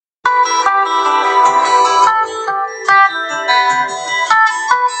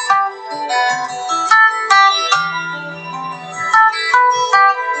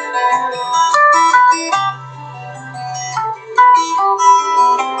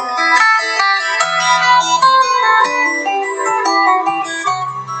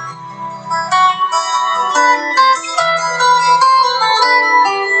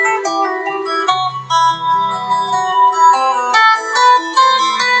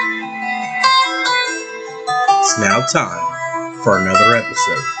It's now time for another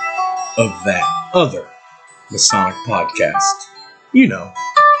episode of That Other Masonic Podcast. You know,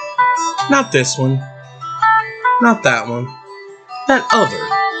 not this one, not that one, that other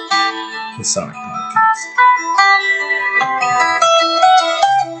Masonic Podcast.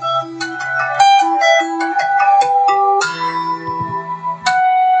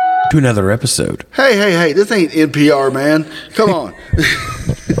 To another episode. Hey, this ain't NPR, man. Come on.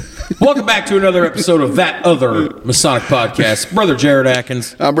 Welcome back to another episode of That Other Masonic Podcast. Brother Jared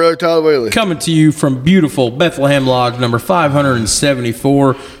Atkins. I'm Brother Todd Whaley. Coming to you from beautiful Bethlehem Lodge number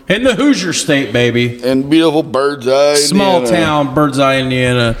 574 in the Hoosier State, baby. In beautiful Birdseye, Small Indiana. town, Birdseye,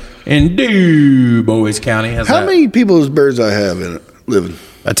 Indiana, in Dubois County. How many people does Birdseye have in it living?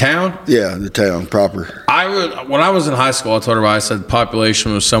 A town? Yeah, the town proper. When I was in high school, I told everybody, I said the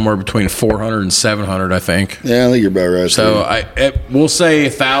population was somewhere between 400 and 700, I think. Yeah, I think you're about right. So we'll say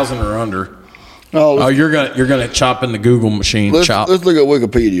 1,000 or under. Oh, you're gonna chop in the Google machine. Let's look at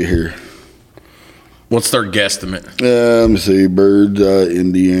Wikipedia here. What's their guesstimate? Let me see. Birdseye,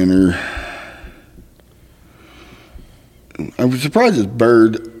 Indiana. I'm surprised it's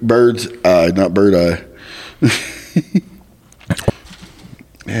bird's eye, not bird eye.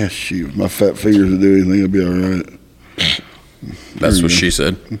 Yeah, shoot. If my fat fingers would do anything, it'd be all right. That's what she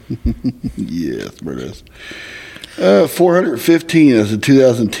said. Yeah, that's 415 as of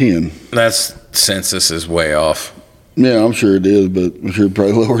 2010. That's census is way off. Yeah, I'm sure it is, but I'm sure it's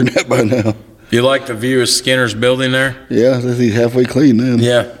probably lower than that by now. You like the view of Skinner's building there? Yeah, he's halfway clean then.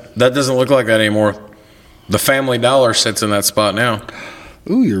 Yeah, that doesn't look like that anymore. The Family Dollar sits in that spot now.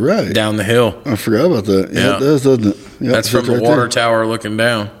 Ooh, you're right. Down the hill. I forgot about that. Yeah, it does, doesn't it? Yep, that's from the water tower looking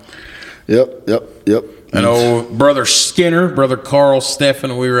down. Yep. And old Brother Skinner, Brother Carl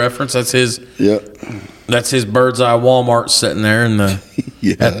Steffen, we reference. That's his. Yep. That's his Birdseye Walmart sitting there in the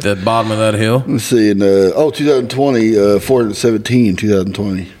at the bottom of that hill. Let's see. In 2020, 417,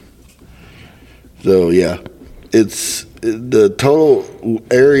 2020. So yeah, it's the total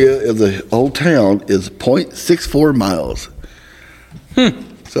area of the whole town is 0.64 miles.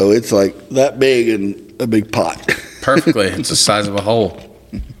 So it's like that big in a big pot. Perfectly. It's the size of a hole.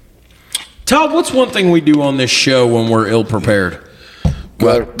 Todd, what's one thing we do on this show when we're ill-prepared?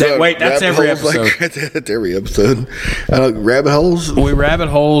 That's every episode. That's every episode. Rabbit holes? We rabbit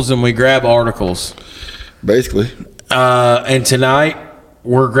holes and we grab articles. Basically. And tonight,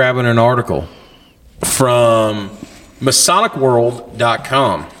 we're grabbing an article from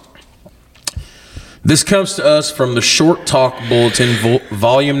MasonicWorld.com. This comes to us from the Short Talk Bulletin,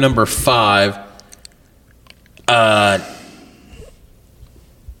 volume number 5. I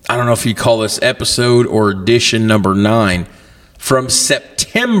don't know if you call this episode or edition number 9, from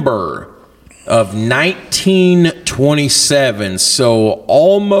September of 1927. So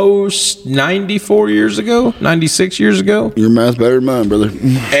almost 94 years ago, 96 years ago. Your math's better than mine, brother.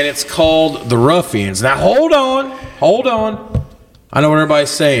 And it's called The Ruffians. Now, hold on. I know what everybody's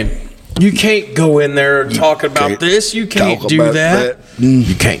saying. You can't go in there talking about this. You can't do that.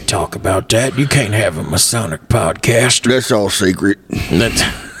 You can't talk about that. You can't have a Masonic podcast. That's all secret.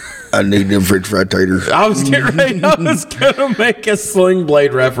 I need them French fried taters. I was getting ready. I was going to make a Sling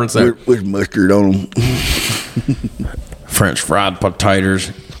Blade reference there. With mustard on them. French fried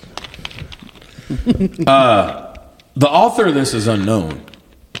potatoes. The author of this is unknown.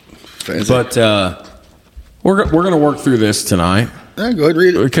 Fancy. But we're going to work through this tonight. Yeah, go ahead and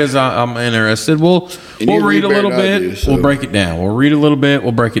read it. Because I'm interested. We'll read a little bit. We'll break it down. We'll read a little bit.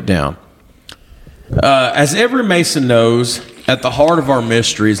 We'll break it down. As every Mason knows, at the heart of our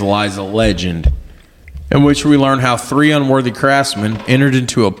mysteries lies a legend in which we learn how 3 unworthy craftsmen entered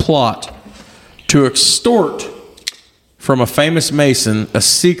into a plot to extort from a famous Mason a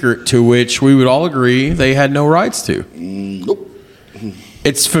secret to which we would all agree they had no rights to. Nope.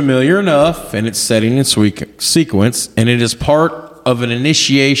 It's familiar enough in its setting and sequence, and it is part of an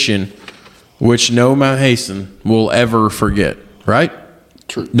initiation which no Mason will ever forget, right?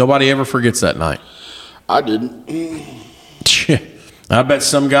 True. Nobody ever forgets that night. I didn't. I bet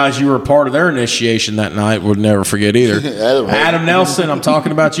some guys you were a part of their initiation that night would never forget either. Adam Nelson, I'm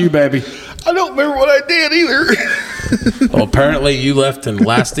talking about you, baby. I don't remember what I did either. Well, apparently you left in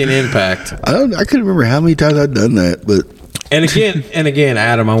lasting impact. I couldn't remember how many times I'd done that, but and again,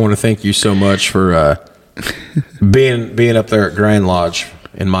 Adam, I want to thank you so much for being up there at Grand Lodge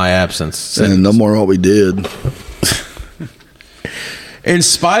in my absence. And no more what we did. In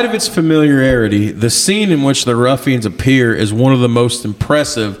spite of its familiarity, the scene in which the ruffians appear is one of the most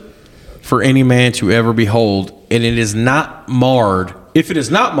impressive for any man to ever behold, and it is not marred, if it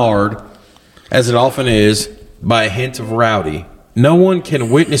is not marred, as it often is, by a hint of rowdy No one can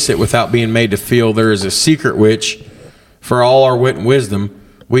witness it without being made to feel there is a secret which, for all our wit and wisdom,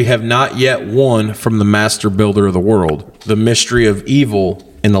 we have not yet won from the master builder of the world, the mystery of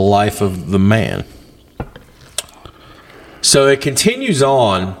evil in the life of the man. So it continues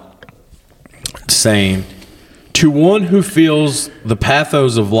on saying, to one who feels the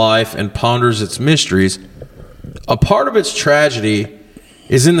pathos of life and ponders its mysteries, a part of its tragedy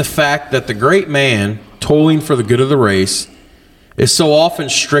is in the fact that the great man, toiling for the good of the race, is so often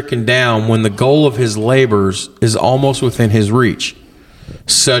stricken down when the goal of his labors is almost within his reach,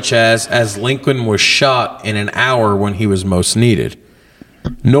 such as Lincoln was shot in an hour when he was most needed.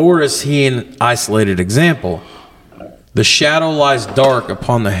 Nor is he an isolated example. The shadow lies dark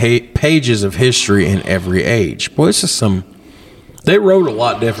upon the pages of history in every age. Boy, this is some... They wrote a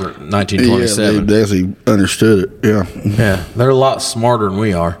lot different in 1927. Yeah, they actually understood it, yeah. Yeah, they're a lot smarter than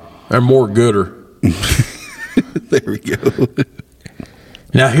we are. They're more gooder. There we go.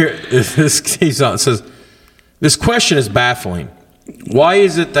 Now here, this keeps on. It says, this question is baffling. Why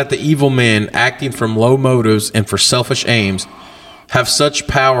is it that the evil men, acting from low motives and for selfish aims, have such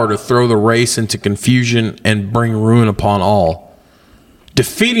power to throw the race into confusion and bring ruin upon all,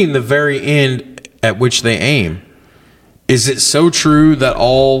 defeating the very end at which they aim? Is it so true that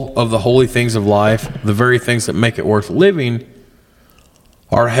all of the holy things of life, the very things that make it worth living,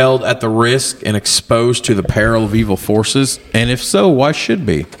 are held at the risk and exposed to the peril of evil forces? And if so, why should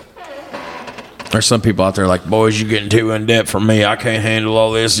be? There's some people out there like, boys, you're getting too in depth for me. I can't handle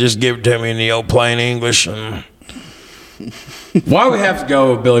all this. Just give it to me in the old plain English. Why we have to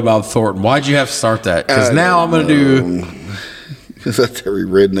go with Billy Bob Thornton? Why'd you have to start that? Because now I'm going to do... Because that's every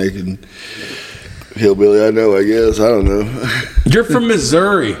redneck and hillbilly I know, I guess. I don't know. You're from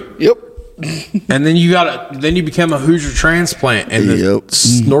Missouri. Yep. And then you became a Hoosier transplant in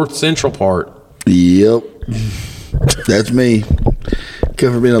the north central part. Yep. That's me.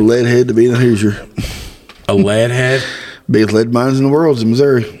 Come from being a lead head to being a Hoosier. A lead head? Biggest lead mines in the world is in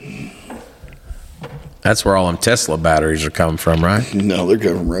Missouri. That's where all them Tesla batteries are coming from, right? No, they're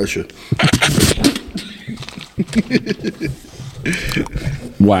coming from Russia.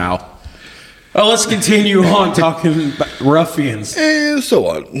 Wow. Well, let's continue on talking about ruffians. And so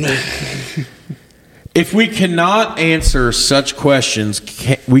on. If we cannot answer such questions,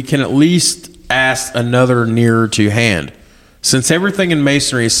 we can at least ask another nearer to hand. Since everything in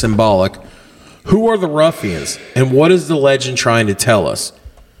Masonry is symbolic, who are the ruffians, and what is the legend trying to tell us?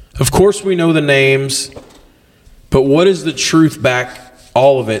 Of course, we know the names, but what is the truth back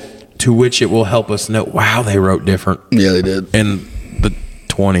all of it to which it will help us know? Wow, they wrote different. Yeah, they did. In the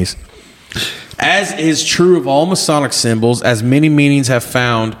 20s. As is true of all Masonic symbols, as many meanings have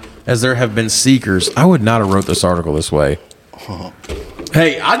found as there have been seekers. I would not have wrote this article this way.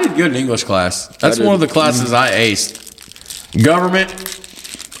 Hey, I did good in English class. That's one of the classes I aced.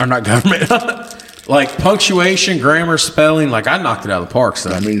 Like punctuation, grammar, spelling, like I knocked it out of the park. So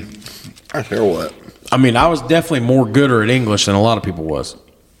I mean, I tell what. I mean, I was definitely more gooder at English than a lot of people was.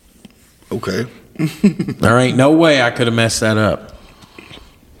 Okay. There ain't no way I could have messed that up.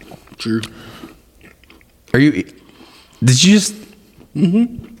 True. Did you just...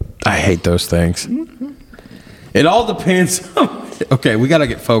 Mm-hmm. I hate those things. Mm-hmm. It all depends. Okay, we got to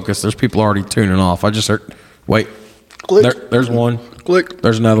get focused. There's people already tuning off. I just heard... Wait. Click. There's one. Click.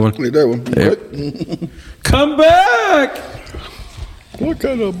 There's another one. Click that one. There. Click. Come back! What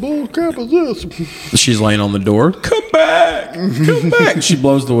kind of bull crap is this? She's laying on the door. Come back! Come back! She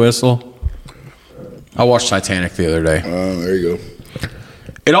blows the whistle. I watched Titanic the other day. There you go.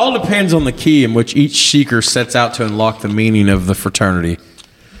 It all depends on the key in which each seeker sets out to unlock the meaning of the fraternity.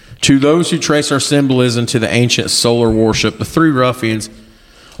 To those who trace our symbolism to the ancient solar worship, the Three Ruffians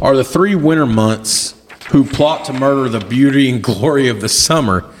are the 3 winter months who plot to murder the beauty and glory of the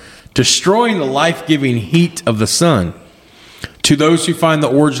summer, destroying the life-giving heat of the sun. To those who find the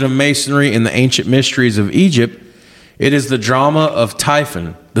origin of Masonry in the ancient mysteries of Egypt, it is the drama of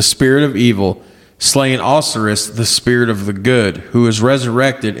Typhon, the spirit of evil, slaying Osiris, the spirit of the good, who is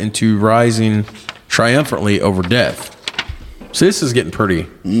resurrected into rising triumphantly over death. So this is getting pretty.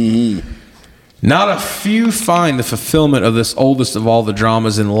 Mm-hmm. Not a few find the fulfillment of this oldest of all the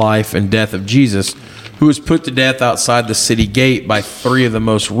dramas in life and death of Jesus, who was put to death outside the city gate by 3 of the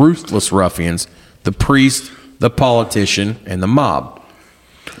most ruthless ruffians, the priest, the politician, and the mob.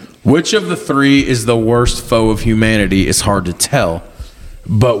 Which of the 3 is the worst foe of humanity is hard to tell.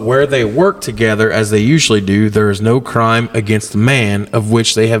 But where they work together, as they usually do, there is no crime against man of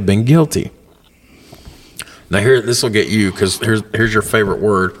which they have been guilty. Now here, this will get you, because here's your favorite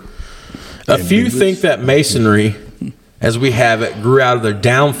word. A few think that Masonry, as we have it, grew out of the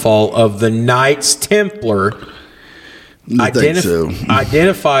downfall of the Knights Templar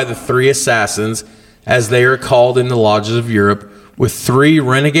Identify the three assassins, as they are called in the lodges of Europe, with three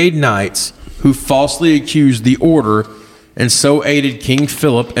renegade knights who falsely accused the order and so aided King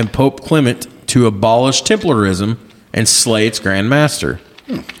Philip and Pope Clement to abolish Templarism and slay its Grand Master.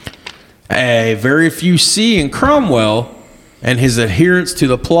 A very few see in Cromwell and his adherence to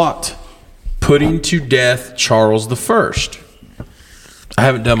the plot, putting to death Charles I. I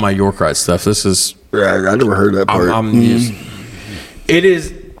haven't done my Yorkite stuff. This is... I never heard that part. It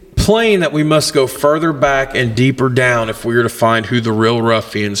is plain that we must go further back and deeper down if we are to find who the real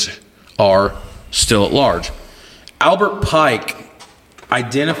ruffians are still at large. Albert Pike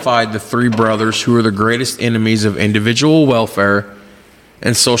identified the three brothers who are the greatest enemies of individual welfare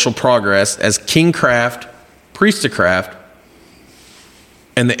and social progress as kingcraft, priestcraft,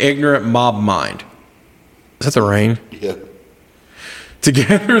 and the ignorant mob mind. Is that the rain? Yeah.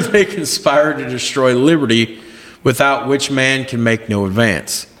 Together they conspire to destroy liberty, without which man can make no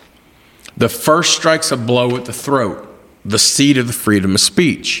advance. The first strikes a blow at the throat, the seat of the freedom of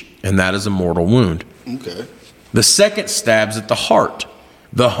speech, and that is a mortal wound. Okay. The second stabs at the heart,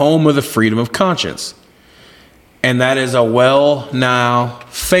 the home of the freedom of conscience, and that is a well-nigh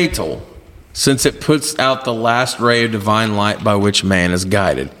fatal, since it puts out the last ray of divine light by which man is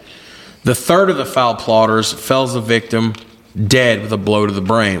guided. The third of the foul plotters fells the victim dead with a blow to the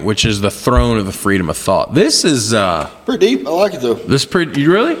brain, which is the throne of the freedom of thought. This is pretty deep. I like it though. This pretty.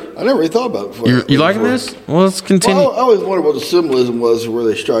 You really? I never really thought about it before. You liking this? Well, let's continue. Well, I always wondered what the symbolism was where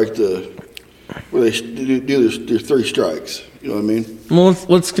they strike where they do their three strikes. You know what I mean? Well,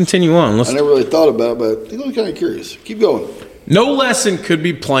 let's continue on. I never really thought about it, but I was kind of curious. Keep going. No lesson could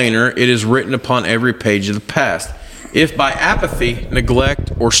be plainer. It is written upon every page of the past. If by apathy,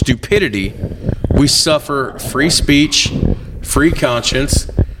 neglect, or stupidity we suffer free speech, free conscience,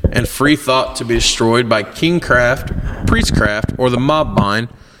 and free thought to be destroyed by kingcraft, priestcraft, or the mob mind,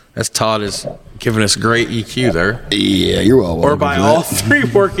 as Todd has given us great EQ there. Yeah, you're all welcome. Or by all three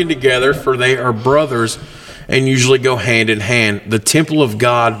working together, for they are brothers and usually go hand in hand, the temple of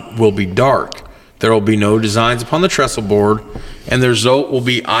God will be dark. There will be no designs upon the trestle board, and the result will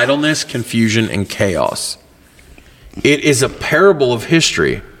be idleness, confusion, and chaos. It is a parable of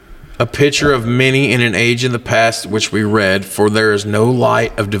history, a picture of many in an age in the past which we read, for there is no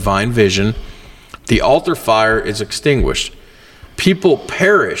light of divine vision. The altar fire is extinguished. People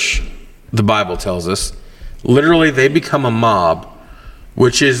perish, the Bible tells us. Literally, they become a mob,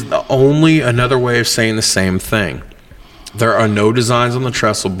 which is only another way of saying the same thing. There are no designs on the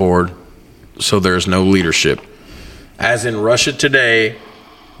trestle board, so there is no leadership. As in Russia today,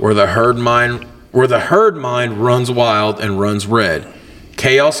 where the herd mind runs wild and runs red,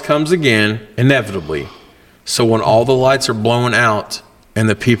 chaos comes again, inevitably. So when all the lights are blown out and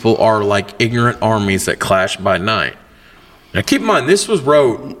the people are like ignorant armies that clash by night. Now keep in mind, this was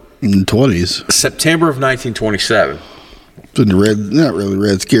wrote in the 20s. September of 1927. So not really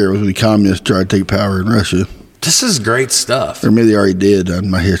Red Scare, it was when the communists tried to take power in Russia. This is great stuff. Or maybe they already did.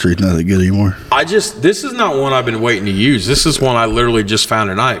 My history's not that good anymore. This is not one I've been waiting to use. This is one I literally just found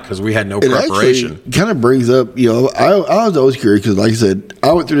tonight because we had no preparation. It kind of brings up, I was always curious because, like I said,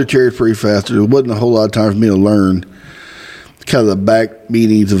 I went through the church pretty fast. There wasn't a whole lot of time for me to learn kind of the back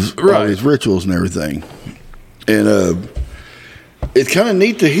meanings of all these rituals and everything. And it's kind of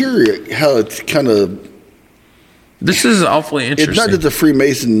neat to hear how it's kind of... This is awfully interesting. It's not just a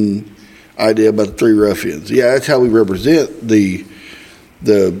Freemason idea about the Three Ruffians. Yeah, that's how we represent the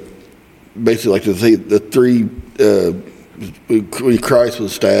basically like the three when Christ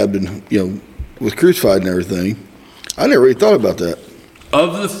was stabbed and was crucified and everything. I never really thought about that.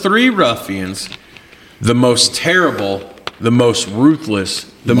 Of the Three Ruffians, the most terrible, the most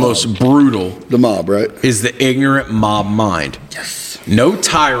ruthless, the most brutal, the mob, right, is the ignorant mob mind. Yes. No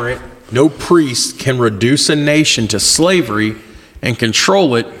tyrant, no priest can reduce a nation to slavery and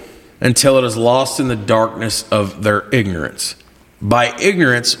control it until it is lost in the darkness of their ignorance. By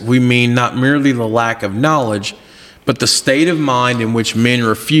ignorance, we mean not merely the lack of knowledge, but the state of mind in which men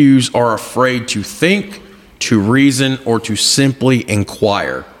refuse or are afraid to think, to reason, or to simply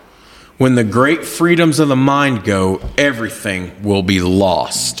inquire. When the great freedoms of the mind go, everything will be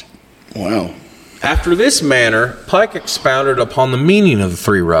lost. Wow. After this manner, Pike expounded upon the meaning of the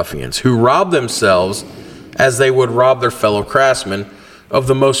Three Ruffians, who robbed themselves as they would rob their fellow craftsmen of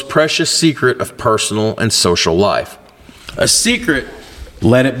the most precious secret of personal and social life. A secret,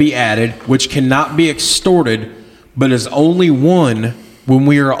 let it be added, which cannot be extorted, but is only won when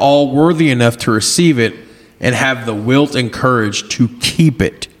we are all worthy enough to receive it and have the will and courage to keep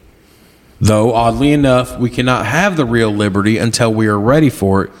it. Though, oddly enough, we cannot have the real liberty until we are ready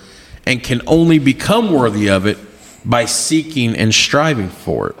for it and can only become worthy of it by seeking and striving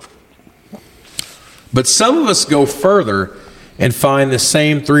for it. But some of us go further and find the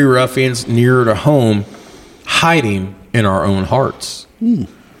same three ruffians nearer to home, hiding in our own hearts. And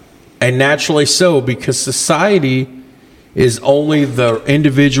naturally so, because society is only the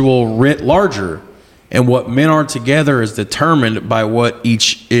individual writ larger, and what men are together is determined by what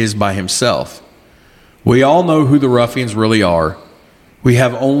each is by himself. We all know who the ruffians really are. We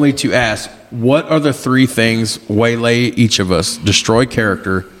have only to ask, what are the three things waylay each of us, destroy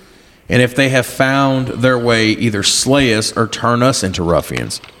character, and if they have found their way, either slay us or turn us into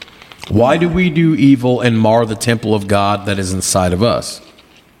ruffians? Why do we do evil and mar the temple of God that is inside of us?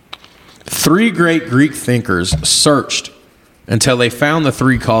 Three great Greek thinkers searched until they found the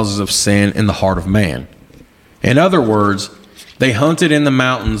three causes of sin in the heart of man. In other words, they hunted in the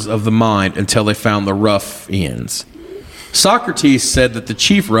mountains of the mind until they found the ruffians. Socrates said that the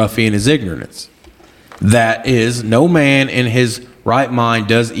chief ruffian is ignorance. That is, no man in his right mind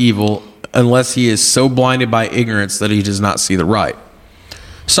does evil unless he is so blinded by ignorance that he does not see the right.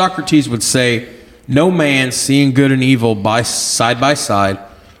 Socrates would say, no man seeing good and evil by side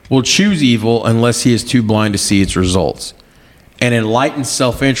will choose evil unless he is too blind to see its results. And enlightened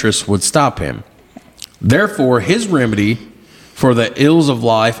self-interest would stop him. Therefore, his remedy for the ills of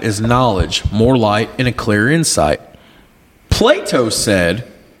life is knowledge, more light, and a clear insight. Plato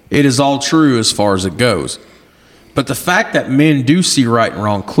said, it is all true as far as it goes. But the fact that men do see right and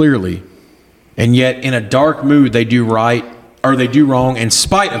wrong clearly, and yet in a dark mood they do right, or they do wrong in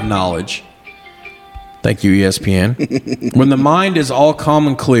spite of knowledge. Thank you, ESPN. When the mind is all calm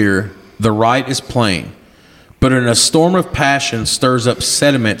and clear, the right is plain. But in a storm of passion stirs up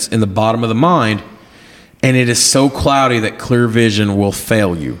sediments in the bottom of the mind, and it is so cloudy that clear vision will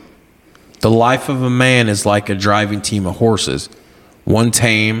fail you. The life of a man is like a driving team of horses, one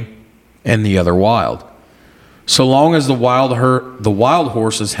tame and the other wild. So long as the wild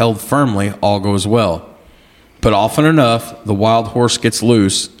horse is held firmly, all goes well. But often enough, the wild horse gets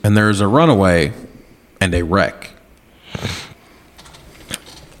loose, and there is a runaway and a wreck.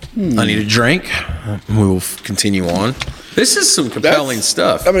 I need a drink. We'll continue on. This is some compelling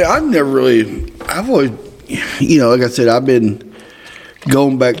stuff. I mean, I've always, like I said, I've been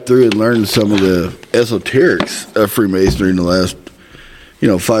going back through and learning some of the esoterics of Freemasonry in the last,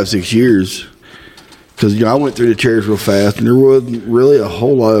 5-6 years. Because, I went through the chairs real fast, and there wasn't really a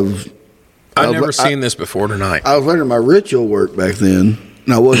whole lot of... I've never seen this before tonight. I was learning my ritual work back then,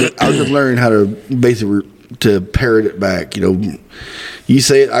 and I was just learning how to basically to parrot it back. You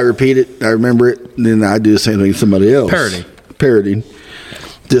say it, I repeat it, I remember it, and then I do the same thing to somebody else. Parroting.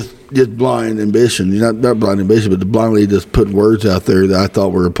 Just blind ambition. Not blind ambition, but blindly just putting words out there that I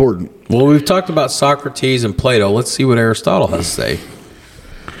thought were important. Well, we've talked about Socrates and Plato. Let's see what Aristotle has to say.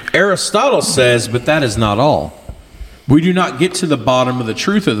 Aristotle says, but that is not all. We do not get to the bottom of the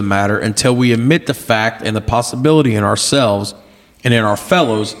truth of the matter until we admit the fact and the possibility in ourselves and in our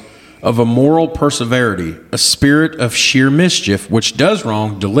fellows of a moral perseverity, a spirit of sheer mischief, which does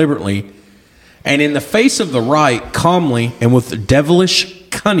wrong deliberately, and in the face of the right, calmly and with devilish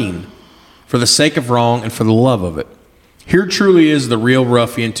cunning, for the sake of wrong and for the love of it. Here truly is the real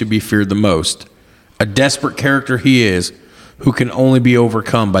ruffian to be feared the most. A desperate character he is, who can only be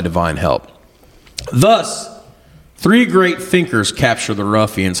overcome by divine help. Thus, three great thinkers capture the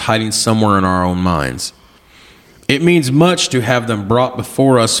ruffians hiding somewhere in our own minds. It means much to have them brought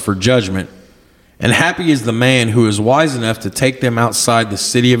before us for judgment, and happy is the man who is wise enough to take them outside the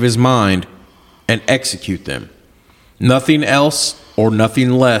city of his mind and execute them. Nothing else or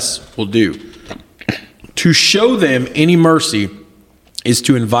nothing less will do. To show them any mercy is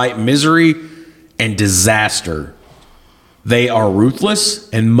to invite misery and disaster. They are ruthless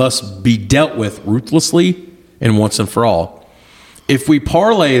and must be dealt with ruthlessly and once and for all. If we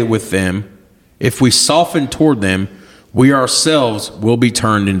parley with them, if we soften toward them, we ourselves will be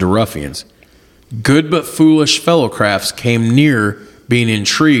turned into ruffians. Good but foolish fellowcrafts came near being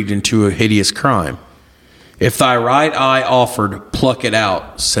intrigued into a hideous crime. If thy right eye offered, pluck it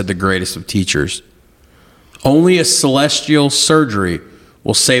out, said the greatest of teachers. Only a celestial surgery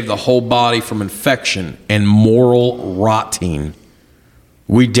will save the whole body from infection and moral rotting.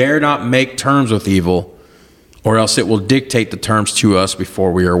 We dare not make terms with evil, or else it will dictate the terms to us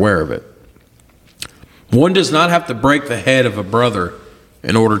before we are aware of it. One does not have to break the head of a brother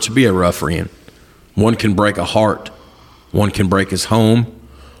in order to be a ruffian. One can break a heart. One can break his home.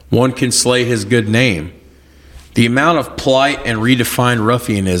 One can slay his good name. The amount of polite and redefined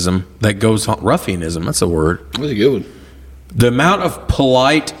ruffianism that goes on... Ruffianism, that's a word. That's a good one. The amount of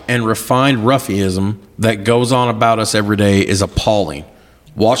polite and refined ruffianism that goes on about us every day is appalling.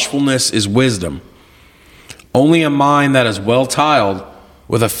 Watchfulness is wisdom. Only a mind that is well tiled,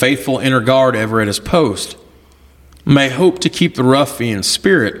 with a faithful inner guard ever at his post, may hope to keep the ruffian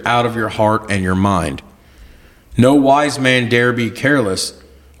spirit out of your heart and your mind. No wise man dare be careless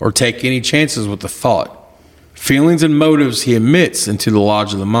or take any chances with the thought. Feelings and motives he emits into the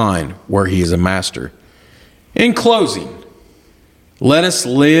lodge of the mind, where he is a master. In closing, let us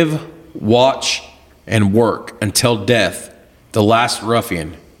live, watch, and work until death, the last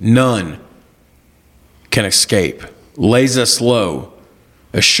ruffian, none can escape, lays us low,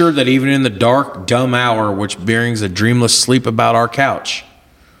 assured that even in the dark, dumb hour which brings a dreamless sleep about our couch,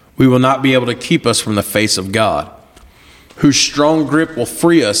 we will not be able to keep us from the face of God, whose strong grip will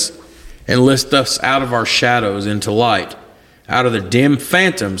free us and lift us out of our shadows into light, out of the dim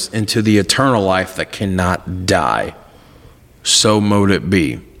phantoms into the eternal life that cannot die. So mote it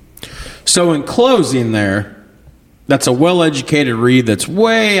be. So in closing there, that's a well-educated read that's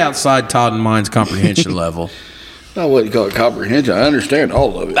way outside Todd and mine's comprehension level. I wouldn't call it comprehension. I understand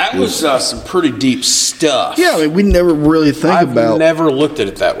all of it. That was some pretty deep stuff. Yeah, I mean, we never really think about... I've never looked at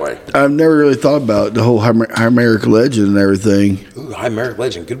it that way. I've never really thought about the whole Himeric legend and everything. Ooh, Himeric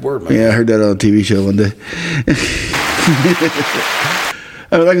legend. Good word, man. Yeah, I heard that on a TV show one day.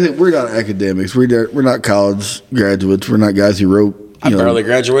 I mean, like I said, we're not academics. We're not college graduates. We're not guys who wrote... I barely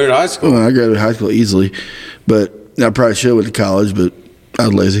graduated high school. Well, I graduated high school easily. But I probably should have went to college, but I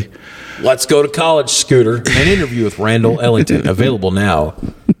was lazy. Let's go to college, Scooter. An interview with Randall Ellington, available now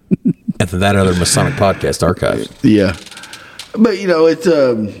at the That Other Masonic Podcast archive. Yeah. But, it's,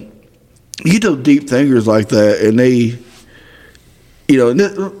 you get those deep thinkers like that, and they,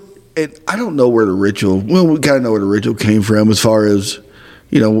 and I don't know where the ritual, well, we kind of know where the ritual came from as far as,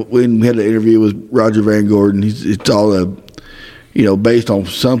 when we had an interview with Roger Van Gordon, it's all based on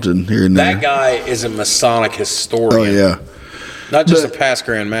something here and there. That guy is a Masonic historian. Oh, yeah. Not just a past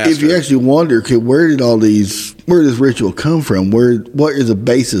Grand Master. If you actually wonder, where did this ritual come from? What is the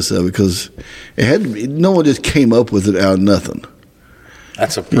basis of it? Because it had to be, no one just came up with it out of nothing.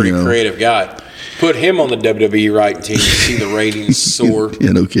 That's a pretty creative guy. Put him on the WWE writing team, you see the ratings soar.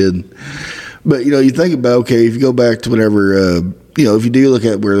 Yeah, no kidding. But you think about, if you go back to whenever, if you do look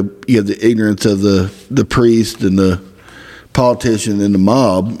at where you have the ignorance of the priest and the politician and the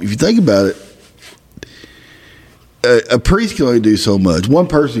mob, if you think about it, a priest can only do so much. One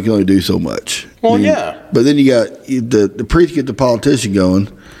person can only do so much. Well, yeah. But then you got the priest get the politician going,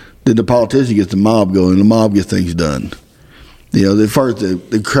 then the politician gets the mob going, and the mob gets things done. As far as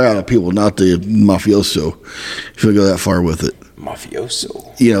the crowd of people, not the mafioso, if you go that far with it.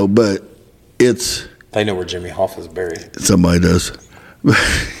 Mafioso. But it's... They know where Jimmy Hoffa is buried. Somebody does.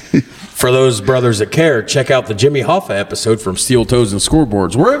 For those brothers that care, check out the Jimmy Hoffa episode from Steel Toes and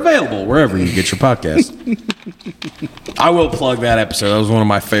Scoreboards. We're available wherever you get your podcast. I will plug that episode. That was one of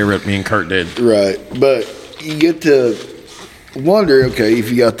my favorite me and Kurt did. Right. But you get to wonder, if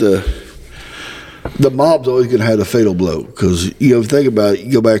you got the mob's always going to have the fatal blow. Because, think about it,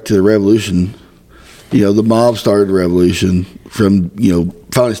 you go back to the revolution, the mob started the revolution from,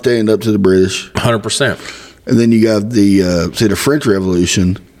 finally standing up to the British. 100%. And then you got the French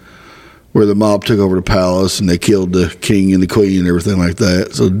Revolution, where the mob took over the palace and they killed the king and the queen and everything like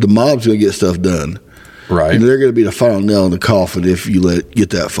that. So the mob's going to get stuff done. Right. And they're going to be the final nail in the coffin if you let it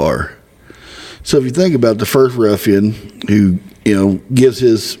get that far. So if you think about the first ruffian who, gives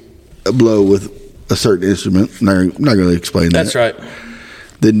his blow with a certain instrument, and I'm not going to explain that. That's right.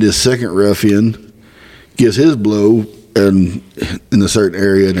 Then this second ruffian gives his blow and in a certain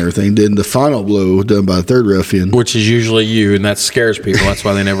area and everything. Then the final blow done by the third ruffian, which is usually you, and that scares people. That's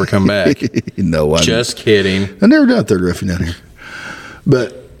why they never come back. No, just kidding. I never done a third ruffian down here.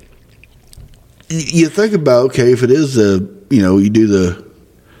 But you think about if it is you do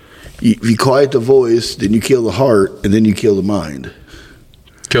if you quiet the voice, then you kill the heart, and then you kill the mind.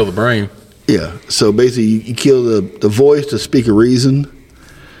 Kill the brain. Yeah. So basically, you kill the voice to speak a reason,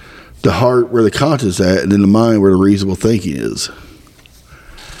 the heart where the conscience is at, and then the mind where the reasonable thinking is.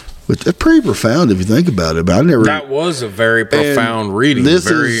 Which is pretty profound if you think about it. But I never. That was a very profound reading.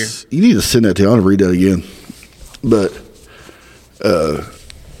 You need to send that to you. I want to read that again. But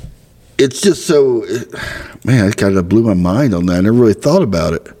it's just so, man, it kind of blew my mind on that. I never really thought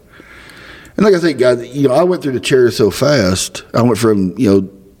about it. And like I say, guys, I went through the chair so fast. I went from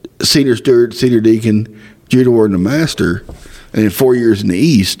senior steward, senior deacon, junior warden, and master, and in 4 years in the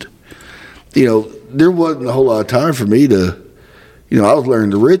East. There wasn't a whole lot of time for me to, I was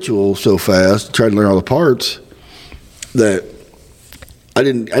learning the ritual so fast, trying to learn all the parts, that I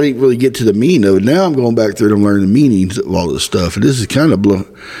didn't really get to the meaning of it. Now I'm going back through and I'm learning the meanings of all this stuff, and this is kind of blow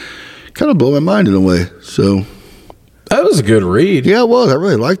my mind in a way. So that was a good read. Yeah, it was. I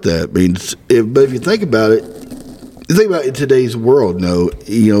really liked that. I mean, but if you think about it, the thing about in today's world,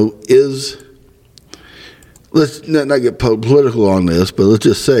 is let's not get political on this, but let's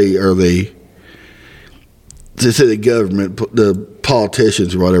just say, say the government, the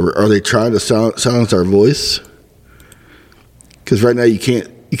politicians or whatever, are they trying to silence our voice? Because right now you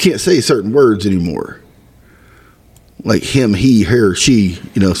can't say certain words anymore. Like him, he, her, she,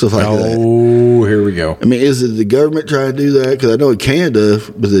 stuff like that. Oh, here we go. I mean, is it the government trying to do that? Because I know in Canada,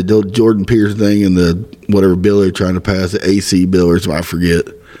 with the Jordan Peterson thing and the whatever bill they're trying to pass, the AC bill or something, I forget.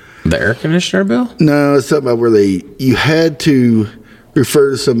 The air conditioner bill? No, it's something about where you had to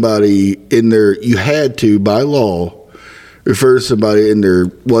refer to somebody you had to, by law, refer to somebody in their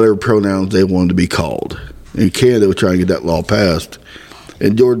whatever pronouns they wanted to be called. In Canada, we're trying to get that law passed.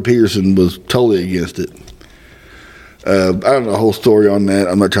 And Jordan Peterson was totally against it. I don't know the whole story on that.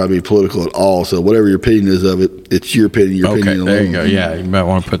 I'm not trying to be political at all. So whatever your opinion is of it, it's your opinion. Your opinion alone. There you go. Yeah, you might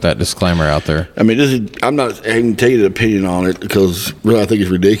want to put that disclaimer out there. I mean, I'm not having to tell you the opinion on it because really I think it's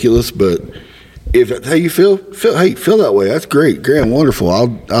ridiculous. But if that's how you feel that way. That's great, grand, wonderful.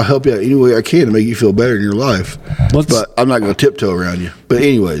 I'll help you out any way I can to make you feel better in your life. But I'm not going to tiptoe around you. But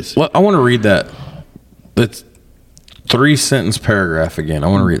anyways, I want to read that. That's 3-sentence paragraph again. I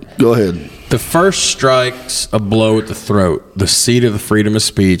want to read it. Go ahead. The first strikes a blow at the throat, the seat of the freedom of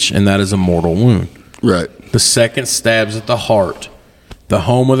speech, and that is a mortal wound. Right. The second stabs at the heart, the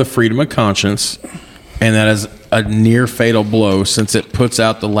home of the freedom of conscience, and that is a near fatal blow since it puts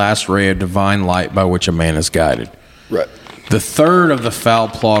out the last ray of divine light by which a man is guided. Right. The third of the foul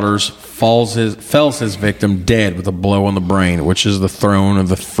plotters fells his victim dead with a blow on the brain, which is the throne of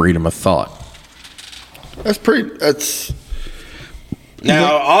the freedom of thought.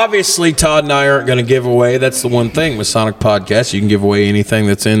 Now, obviously, Todd and I aren't going to give away. That's the one thing, Masonic Podcast. You can give away anything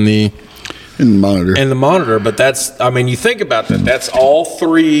that's in the monitor. But you think about that. That's all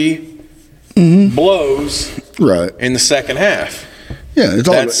 3 blows in the second half. Yeah,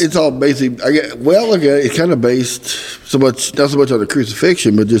 it's all basic. Look at it. It's kind of based not so much on the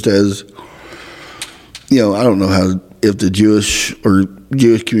crucifixion, but just as I don't know if the Jewish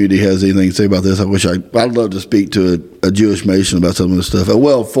community has anything to say about this. I'd love to speak to a Jewish Mason about some of this stuff. I'm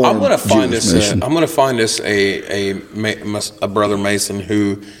going to find this a brother Mason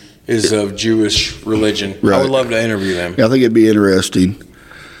who is of Jewish religion. Right. I would love to interview them. Yeah, I think it'd be interesting.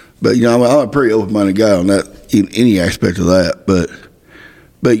 But I'm a pretty open-minded guy on that, in any aspect of that.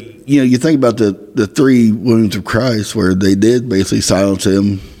 But you think about the 3 wounds of Christ, where they did basically silence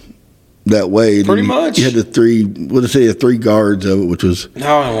him that way. Pretty much. You had the 3 guards of it, which was...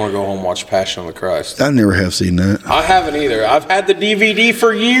 Now I want to go home and watch Passion of the Christ. I never have seen that. I haven't either. I've had the DVD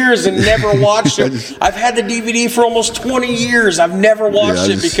for years and never watched it. I've had the DVD for almost 20 years. I've never watched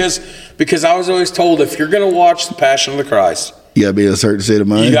it because I was always told, if you're going to watch the Passion of the Christ... You got to be in a certain state of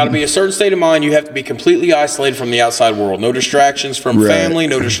mind. You got to be in a certain state of mind. You have to be completely isolated from the outside world. No distractions from family,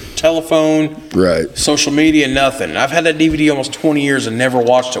 no telephone, social media, nothing. I've had that DVD almost 20 years and never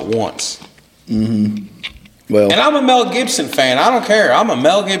watched it once. Mm-hmm. Well, and I'm a Mel Gibson fan. I don't care. I'm a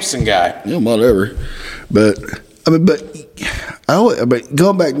Mel Gibson guy. Yeah, whatever. But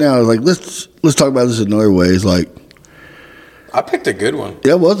going back now, let's talk about this in other ways. I picked a good one.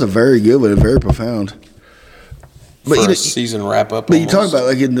 That was a very good one and very profound. But for a season wrap up. But you talk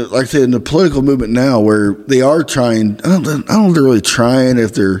about in the political movement now, where they are trying. I don't know if they're really trying.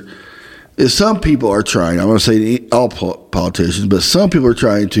 If some people are trying, I want to say all politicians, but some people are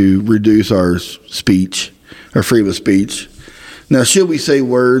trying to reduce our speech, our freedom of speech. Now, should we say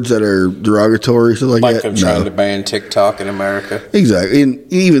words that are derogatory, stuff like that? Like them trying to ban TikTok in America. Exactly,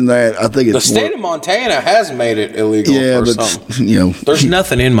 and even that, I think it's the state of Montana has made it illegal. Yeah, or but something. There's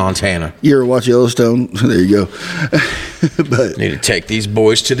nothing in Montana. You ever watch Yellowstone? There you go. But need to take these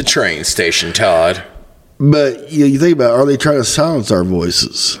boys to the train station, Todd. But you think about, are they trying to silence our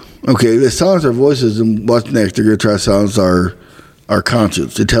voices? Okay, if they silence our voices, and what's next? They're going to try to silence our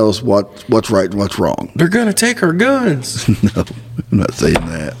conscience to tell us what's right and what's wrong. They're going to take our guns. No, I'm not saying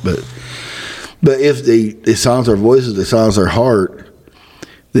that. But if they silence our voices, they silence our heart,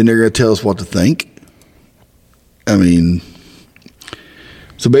 then they're going to tell us what to think. I mean,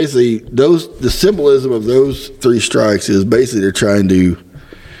 so basically, the symbolism of those 3 strikes is basically they're trying to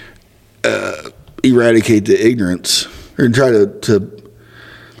eradicate the ignorance. They're trying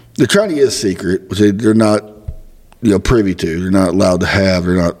they're trying to get a secret, which they're not privy to. They're not allowed to have.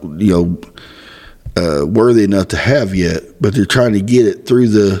 They're not worthy enough to have yet. But they're trying to get it through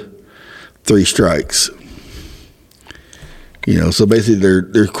the 3 strikes. So basically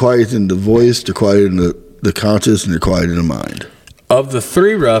they're quieting the voice, they're quieting the conscience, and they're quieting the mind. Of the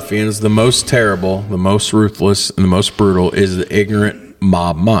 3 ruffians, the most terrible, the most ruthless, and the most brutal is the ignorant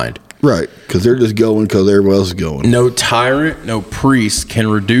mob mind. Right, because they're just going because everybody else is going. No tyrant, no priest can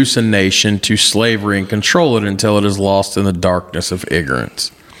reduce a nation to slavery and control it until it is lost in the darkness of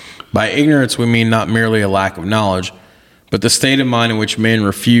ignorance. By ignorance, we mean not merely a lack of knowledge, but the state of mind in which men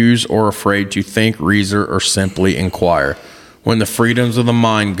refuse or are afraid to think, reason, or simply inquire. When the freedoms of the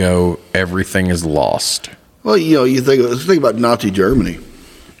mind go, everything is lost. Well, let's think about Nazi Germany.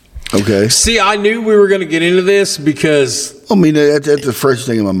 Okay. See, I knew we were going to get into this because... I mean, that's the first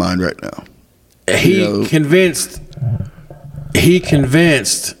thing in my mind right now. He convinced,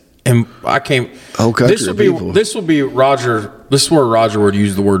 and I came... This will be Roger... This is where Roger would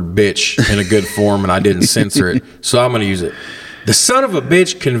use the word bitch in a good form, and I didn't censor it, so I'm going to use it. The son of a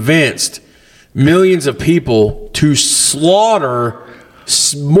bitch convinced millions of people to slaughter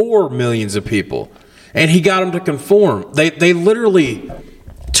more millions of people, and he got them to conform. They literally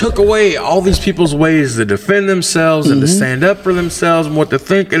took away all these people's ways to defend themselves and to stand up for themselves and what to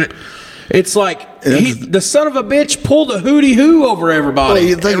think, and it's like the son of a bitch pulled a hootie hoo over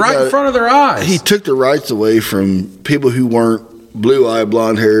everybody right in front of their eyes. He took the rights away from people who weren't blue-eyed,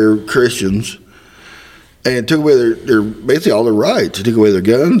 blonde-hair Christians and took away their basically all their rights. He took away their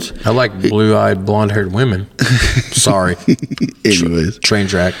guns. I like blue-eyed, blonde-haired women. Sorry. Anyways. Train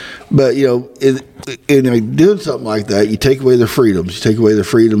track. But, in doing something like that, you take away their freedoms. You take away the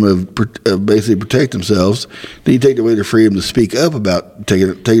freedom of basically protect themselves. Then you take away the freedom to speak up about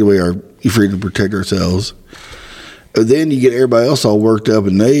taking away our freedom to protect ourselves. Then you get everybody else all worked up,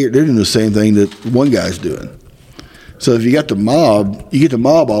 and they're doing the same thing that one guy's doing. So if you got the mob, you get the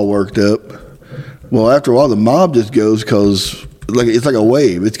mob all worked up. Well, after a while, the mob just goes because it's like a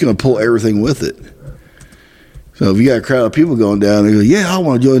wave. It's going to pull everything with it. So if you got a crowd of people going down, they go, yeah, I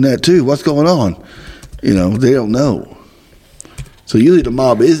want to join that too. What's going on? They don't know. So usually the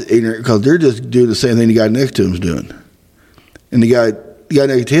mob is ignorant because they're just doing the same thing the guy next to him is doing. And the guy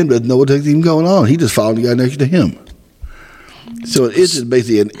next to him doesn't know what's even going on. He just followed the guy next to him. So it's just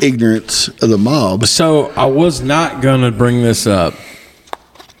basically an ignorance of the mob. So I was not going to bring this up,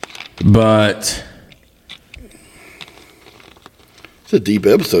 but... It's a deep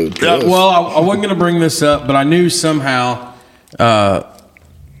episode. I wasn't going to bring this up, but I knew somehow we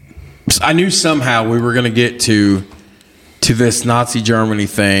were going to get to this Nazi Germany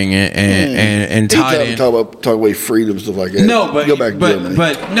thing and tie it in. Talk away freedom, stuff like that. No, but go back to Germany.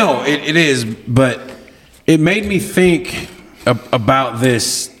 But no, it is. But it made me think about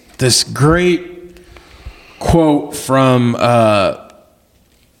this great quote from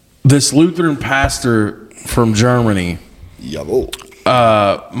this Lutheran pastor from Germany. Jawohl.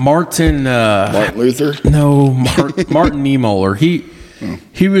 Martin Luther? No, Martin Niemöller. He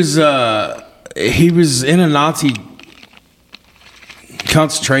was in a Nazi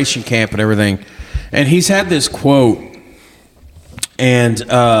concentration camp and everything, and he's had this quote, and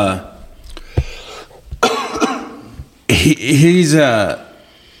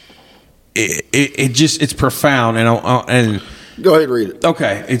it's profound, and go ahead and read it.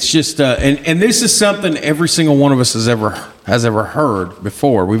 Okay, it's just and this is something every single one of us has ever heard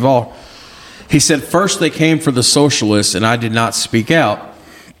before. He said, first they came for the socialists, and I did not speak out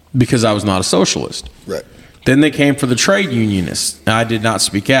because I was not a socialist. Right. Then they came for the trade unionists, and I did not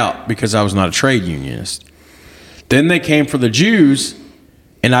speak out because I was not a trade unionist. Then they came for the Jews,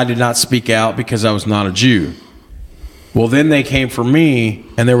 and I did not speak out because I was not a Jew. Well, then they came for me,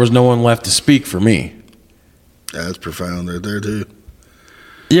 and there was no one left to speak for me. That's profound right there, too.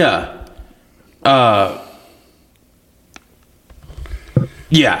 Yeah.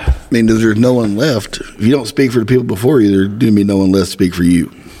 Yeah. I mean, there's no one left. If you don't speak for the people before you, there's going to be no one left to speak for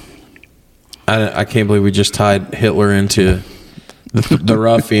you. I can't believe we just tied Hitler into the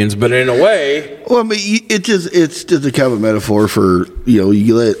ruffians, but in a way... Well, I mean, it's just a kind of a metaphor for,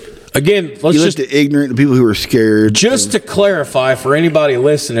 you let... Again, let the ignorant, the people who are scared... Just to clarify for anybody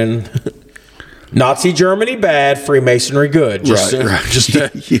listening... Nazi Germany bad, Freemasonry good. Right. Yeah,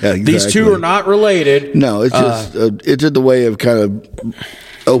 exactly. These two are not related. No, it's just a way of kind of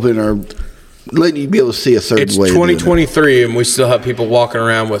opening letting you be able to see a certain way. It's 2023, and we still have people walking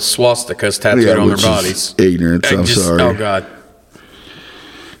around with swastikas tattooed on their bodies. Ignorance. I'm sorry. Oh God.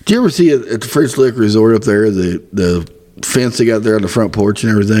 Do you ever see at the French Lick Resort up there the fence they got there on the front porch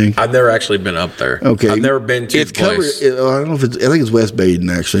and everything? I've never actually been up there. Okay, I've never been to the place. I don't know if I think it's West Baden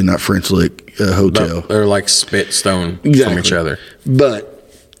actually, not French Lick Hotel. But they're like spit stone from each other.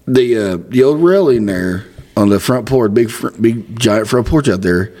 But the old railing there on the front porch, big giant front porch out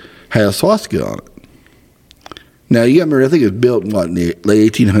there, has a swastika on it. Now, you got to remember, I think it was built in the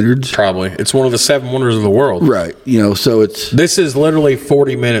late 1800s? Probably. It's one of the 7 wonders of the world. Right. So it's... This is literally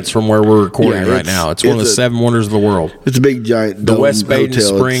 40 minutes from where we're recording right now. It's one of the 7 wonders of the world. It's a big, giant dome. The West Baden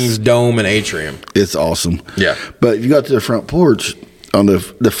Springs Dome and Atrium. It's awesome. Yeah. But if you got to the front porch, on the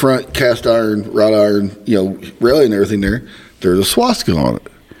front cast iron, wrought iron, railing and everything there's a swastika on it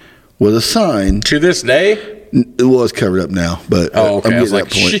with a sign. To this day? It was covered up now, but okay. I'm getting to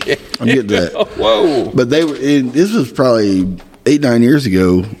that point. Shit. I'm getting to that. Whoa! But this was probably 8-9 years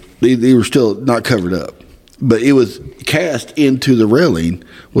ago. They were still not covered up, but it was cast into the railing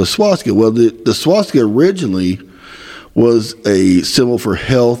with swastika. Well, the swastika originally was a symbol for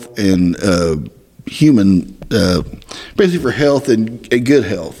health and human, basically for health and good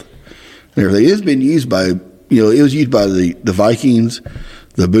health and everything. It's been used by it was used by the Vikings,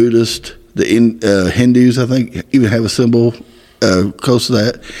 the Buddhists. The Hindus, I think, even have a symbol close to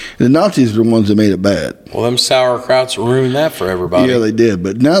that. And the Nazis were the ones that made it bad. Well, them sauerkrauts ruined that for everybody. Yeah, they did.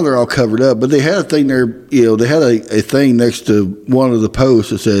 But now they're all covered up. But they had a thing there, they had a thing next to one of the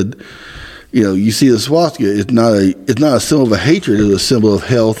posts that said, you see the swastika, it's not a symbol of a hatred, it's a symbol of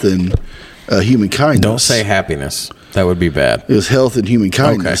health and human kindness. Don't say happiness. That would be bad. It was health and human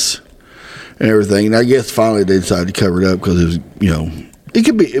kindness and everything. And I guess finally they decided to cover it up because it was, it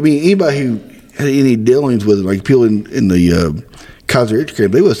could be. I mean, anybody who had any dealings with it, like people in the concentration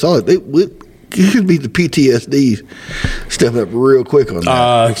camp, they would have saw it. It could be the PTSD stepping up real quick on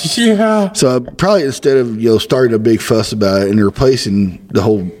that. Yeah. So probably instead of starting a big fuss about it and replacing the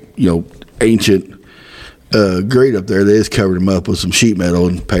whole ancient grate up there, they just covered them up with some sheet metal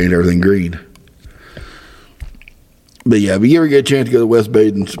and painted everything green. But yeah, if you ever get a chance to go to West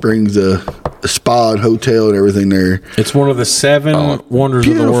Baden Springs, a spa and hotel and everything there. It's one of the 7 wonders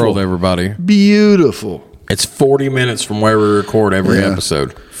of the world, everybody. Beautiful. It's 40 minutes from where we record every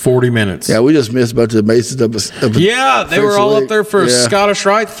episode. 40 minutes. Yeah, we just missed a bunch of Masons up yeah, they were all up there for a Scottish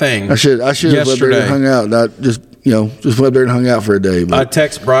Rite thing. I should have went up there and hung out, not just went up there and hung out for a day. But.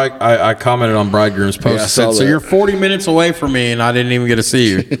 I commented on Bridegroom's post. Yeah, I said, so you're 40 minutes away from me, and I didn't even get to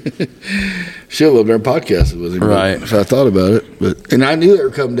see you. Should have up there and podcasted with him. Right. If I thought about it. And I knew they were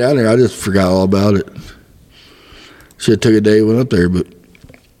coming down there. I just forgot all about it. Should have took a day and went up there, but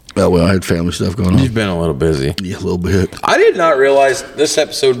I had family stuff going on. You've been a little busy. Yeah, a little bit. I did not realize this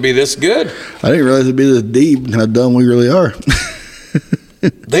episode would be this good. I didn't realize it'd be this deep and how dumb we really are.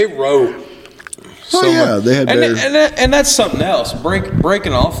 They wrote. They had better. And that's something else.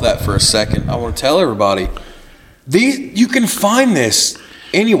 Breaking off that for a second, I want to tell everybody, you can find this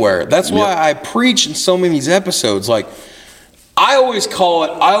anywhere. That's why I preach in so many of these episodes. Like, I always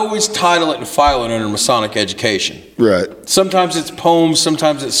title it and file it under Masonic education. Right. Sometimes it's poems,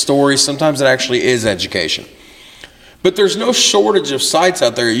 sometimes it's stories, sometimes it actually is education. But there's no shortage of sites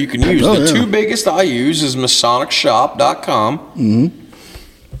out there you can use. The 2 biggest I use is MasonicShop.com,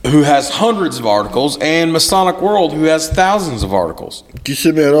 who has hundreds of articles, and Masonic World, who has thousands of articles. Did you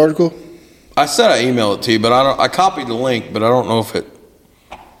send me an article? I said I emailed it to you, but I copied the link, but I don't know if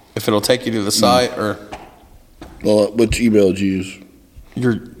it'll take you to the site or. Well, which email did you use?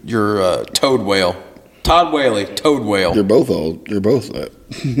 Your Toad Whale, Todd Whaley, Toad Whale. They're both that.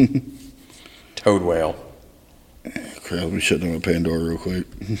 Toad Whale. Crap, let me shut down my Pandora real quick.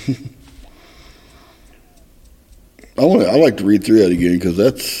 I like to read through that again because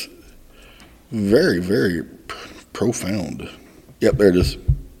that's very, very profound. Yep, there it is.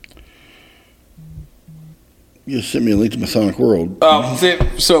 You just sent me a link to Masonic World.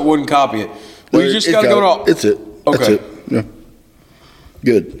 So it wouldn't copy it. Well, you just got to go to. It's it. Okay. That's it. Yeah.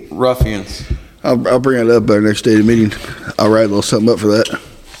 Good. Ruffians. I'll bring it up by our next data meeting. I'll write a little something up for that.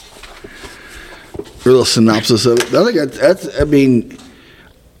 A little synopsis of it. I think that's. I mean,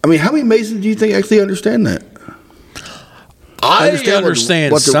 how many Masons do you think actually understand that? I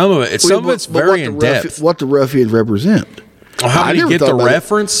understand some of it. Some of it's very in depth. What the Ruffians represent. How do you get the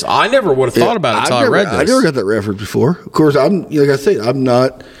reference? I never would have thought about it until I read this. I never got that reference before. Of course, like I said, I am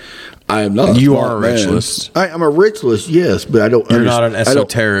not. You are a ritualist. I'm a ritualist, yes, but I don't. You're not an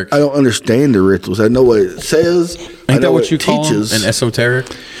esoteric. I don't understand the rituals. I know what it says. Ain't that what you call an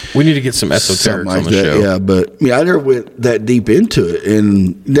esoteric? We need to get some esoterics on the show. Yeah, but I never went that deep into it,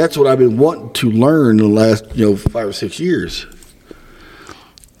 and that's what I've been wanting to learn in the last 5 or 6 years.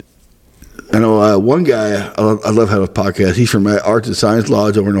 I know one guy. I love having a podcast. He's from Arts and Science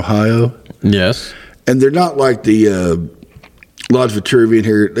Lodge over in Ohio. Yes, and they're not like the Lodge Vitruvian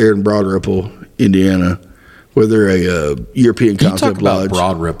here in Broad Ripple, Indiana, where they're a European concept lodge. You talk about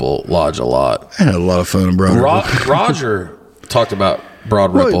Broad Ripple Lodge a lot. I had a lot of fun in Broad Ripple. Roger talked about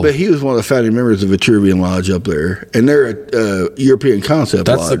Broad Ripple. But he was one of the founding members of Vitruvian Lodge up there, and they're a European concept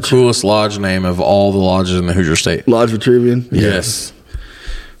That's lodge. the coolest lodge name of all the lodges in the Hoosier State. Lodge Vitruvian? Yes.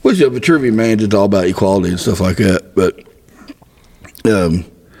 Which Vitruvian man is all about equality and stuff like that, but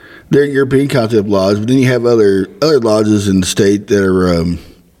they're a European concept lodge. But then you have other lodges in the state that are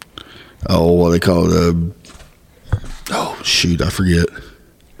what they call it? I forget.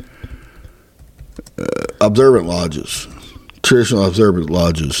 Observant lodges, traditional observant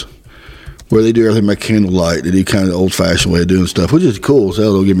lodges, where they do everything by candlelight. They do kind of the old-fashioned way of doing stuff, which is cool as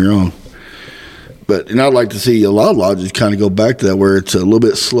hell, don't get me wrong. And I'd like to see a lot of lodges kind of go back to that, where it's a little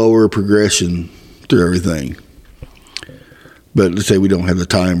bit slower progression through everything. But let's say we don't have the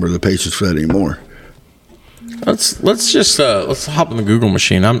time or the patience for that anymore. Let's hop in the Google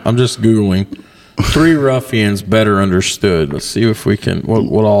machine. I'm just Googling Three Ruffians Better Understood. Let's see if we can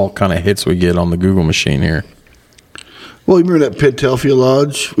what all kind of hits we get on the Google machine here. Well, you remember that Pentelia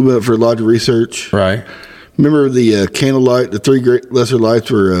Lodge? We went for Lodge of Research. Right. Remember the candlelight, the three great lesser lights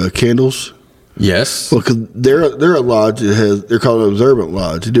were candles? Yes. Well, because they're a lodge that they're called an observant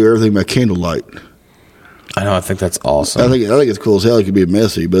lodge. They do everything by candlelight. I know. I think that's awesome. I think it's cool as hell. It could be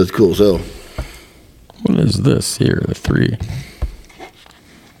messy, but it's cool as hell. What is this here? The three.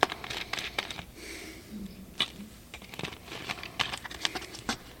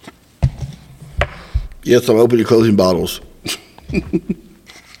 Yes, I'm opening and closing bottles.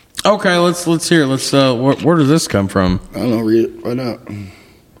 Okay, let's hear. Where does this come from? I don't know. Read it. Why not?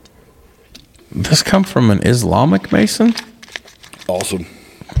 This come from an Islamic Mason? Awesome.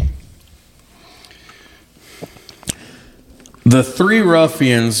 The Three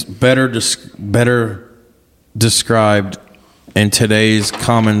Ruffians, better described in today's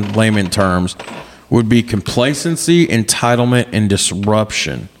common layman terms, would be complacency, entitlement, and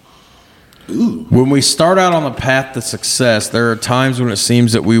disruption. Ooh. When we start out on the path to success, there are times when it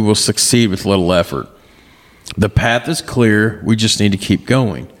seems that we will succeed with little effort. The path is clear. We just need to keep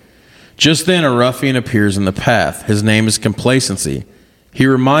going. Just then, a ruffian appears in the path. His name is complacency. He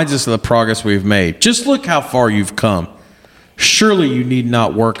reminds us of the progress we've made. Just look how far you've come. Surely you need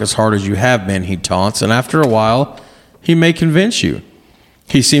not work as hard as you have been, he taunts, and after a while, he may convince you.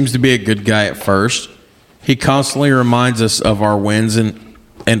 He seems to be a good guy at first. He constantly reminds us of our wins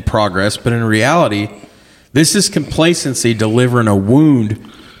and progress, but in reality, this is complacency delivering a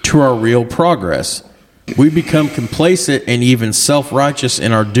wound to our real progress. We become complacent and even self-righteous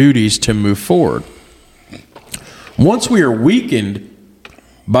in our duties to move forward. Once we are weakened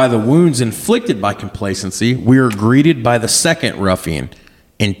by the wounds inflicted by complacency, we are greeted by the second ruffian,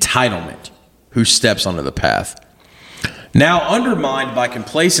 entitlement, who steps onto the path. Now undermined by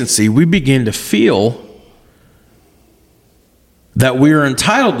complacency, we begin to feel that we are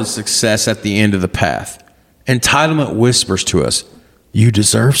entitled to success at the end of the path. Entitlement whispers to us, you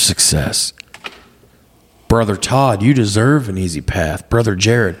deserve success. Brother Todd, you deserve an easy path. Brother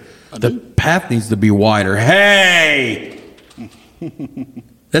Jared, the path needs to be wider. Hey!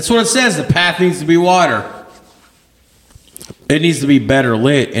 That's what it says. The path needs to be wider. It needs to be better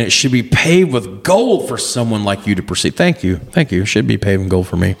lit, and it should be paved with gold for someone like you to proceed. Thank you. Thank you. It should be paved in gold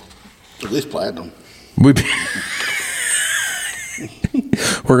for me. At least platinum. We're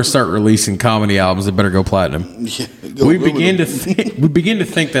going to start releasing comedy albums that better go platinum. Yeah, we begin to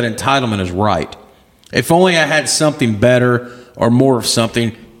think that entitlement is right. If only I had something better or more of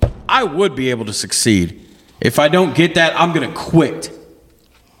something, I would be able to succeed. If I don't get that, I'm going to quit.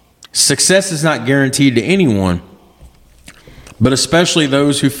 Success is not guaranteed to anyone, but especially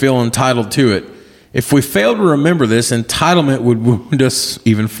those who feel entitled to it. If we fail to remember this, entitlement would wound us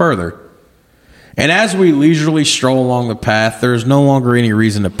even further. And as we leisurely stroll along the path, there is no longer any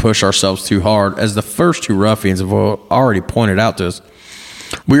reason to push ourselves too hard. As the first two ruffians have already pointed out to us,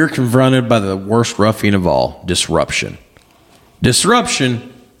 we are confronted by the worst ruffian of all, disruption.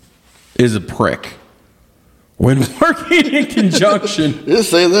 Disruption is a prick. When working in conjunction... Did it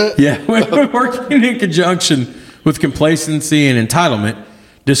say that? Yeah, when working in conjunction with complacency and entitlement,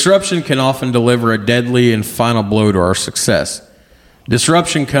 disruption can often deliver a deadly and final blow to our success.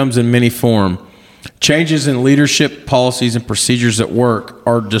 Disruption comes in many forms. Changes in leadership, policies, and procedures at work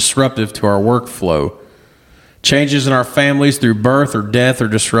are disruptive to our workflow. Changes in our families through birth or death are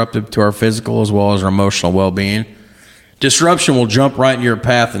disruptive to our physical as well as our emotional well-being. Disruption will jump right into your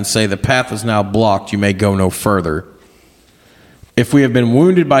path and say, the path is now blocked, you may go no further. If we have been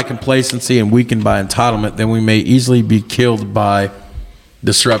wounded by complacency and weakened by entitlement, then we may easily be killed by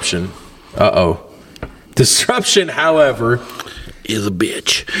disruption. Disruption, however, is a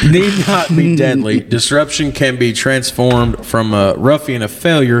bitch. Need not be deadly. Disruption can be transformed from a ruffian of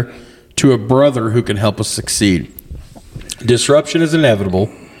failure to a brother who can help us succeed. Disruption is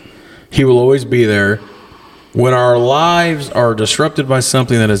inevitable. He will always be there. When our lives are disrupted by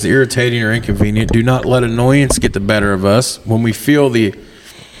something that is irritating or inconvenient, do not let annoyance get the better of us. When we feel the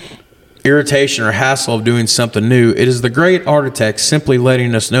irritation or hassle of doing something new, it is the great architect simply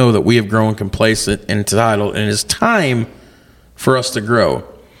letting us know that we have grown complacent and entitled, and it is time for us to grow.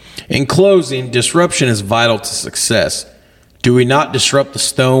 In closing, disruption is vital to success. Do we not disrupt the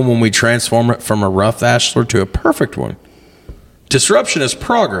stone when we transform it from a rough ashlar to a perfect one? Disruption is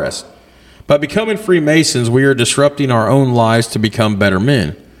progress. By becoming Freemasons, we are disrupting our own lives to become better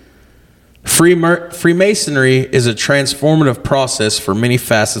men. Freemasonry is a transformative process for many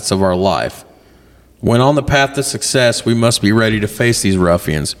facets of our life. When on the path to success, we must be ready to face these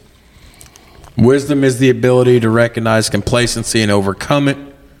ruffians. Wisdom is the ability to recognize complacency and overcome it.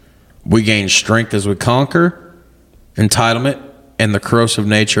 We gain strength as we conquer. Entitlement and the corrosive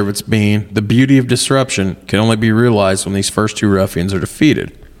nature of its being, the beauty of disruption, can only be realized when these first two ruffians are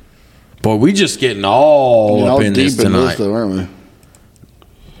defeated. Boy, we just getting all up in this tonight. Though, aren't we?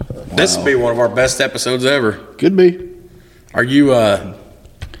 This will be one of our best episodes ever. Could be. Are you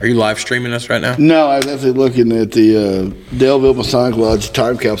live streaming us right now? No, I was actually looking at the Daleville Masonic Lodge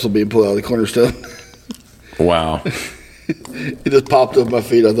time capsule being pulled out of the cornerstone. Wow. It just popped up my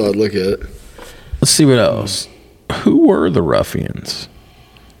feed. I thought I'd look at it. Let's see what else. Who were the ruffians?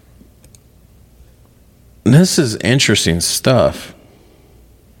 This is interesting stuff.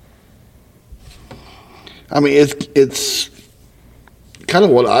 I mean, it's kind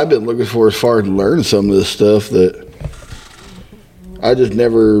of what I've been looking for as far as learning some of this stuff that I just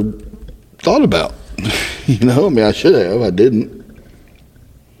never thought about. You know, I mean, I should have. I didn't.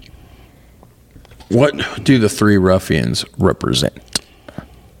 What do the three ruffians represent?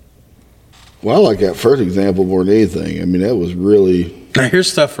 Well, I like that first example more than anything. I mean, that was really... Now,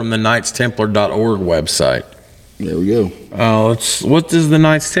 here's stuff from the KnightsTemplar.org website. There we go. What does the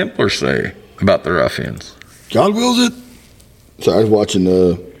Knights Templar say about the ruffians? God wills it. So I was watching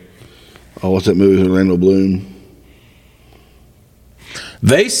what's that movie with Orlando Bloom?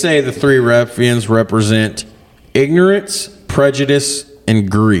 They say the three ruffians represent ignorance, prejudice, and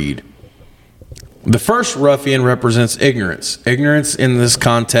greed. The first ruffian represents ignorance. Ignorance in this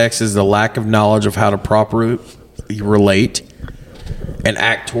context is the lack of knowledge of how to properly relate and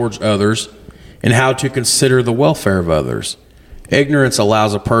act towards others and how to consider the welfare of others. Ignorance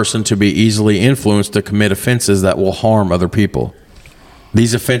allows a person to be easily influenced to commit offenses that will harm other people.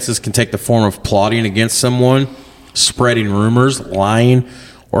 These offenses can take the form of plotting against someone, spreading rumors, lying,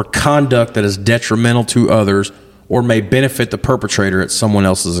 or conduct that is detrimental to others or may benefit the perpetrator at someone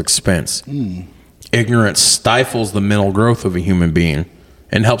else's expense. Ignorance stifles the mental growth of a human being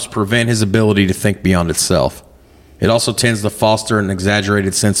and helps prevent his ability to think beyond itself. It also tends to foster an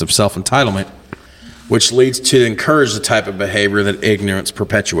exaggerated sense of self-entitlement, which leads to encourage the type of behavior that ignorance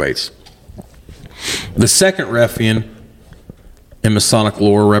perpetuates. The second ruffian in Masonic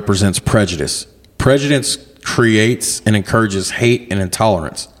lore represents prejudice. Prejudice creates and encourages hate and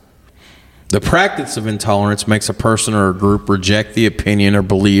intolerance. The practice of intolerance makes a person or a group reject the opinion or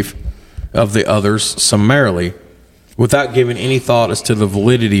belief of the others summarily without giving any thought as to the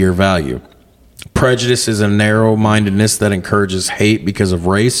validity or value. Prejudice is a narrow-mindedness that encourages hate because of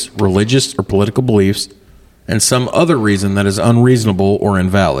race, religious, or political beliefs, and some other reason that is unreasonable or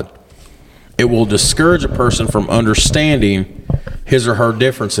invalid. It will discourage a person from understanding his or her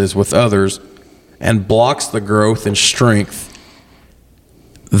differences with others and blocks the growth and strength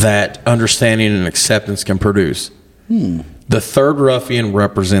that understanding and acceptance can produce. The third ruffian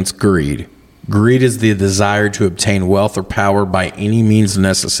represents greed. Greed is the desire to obtain wealth or power by any means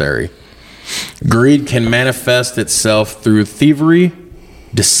necessary. Greed can manifest itself through thievery,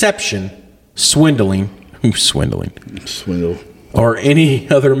 deception, swindle, or any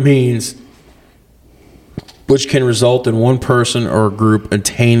other means which can result in one person or a group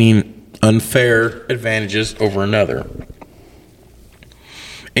attaining unfair advantages over another.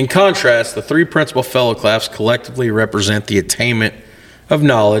 In contrast, the three principal fellow class collectively represent the attainment of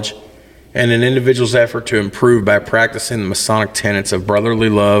knowledge and an individual's effort to improve by practicing the Masonic tenets of brotherly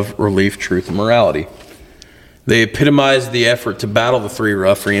love, relief, truth, and morality. They epitomize the effort to battle the three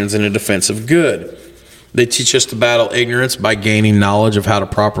ruffians in a defense of good. They teach us to battle ignorance by gaining knowledge of how to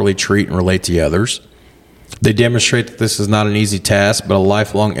properly treat and relate to others. They demonstrate that this is not an easy task, but a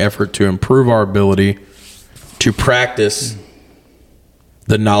lifelong effort to improve our ability to practice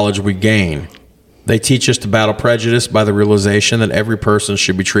the knowledge we gain. They teach us to battle prejudice by the realization that every person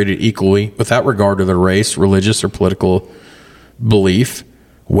should be treated equally without regard to their race, religious, or political belief,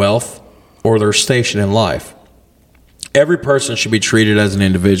 wealth, or their station in life. Every person should be treated as an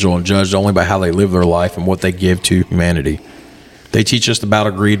individual and judged only by how they live their life and what they give to humanity. They teach us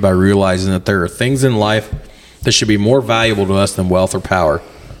about greed by realizing that there are things in life that should be more valuable to us than wealth or power.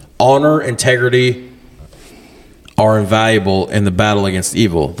 Honor, integrity are invaluable in the battle against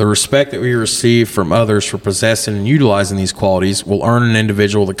evil. The respect that we receive from others for possessing and utilizing these qualities will earn an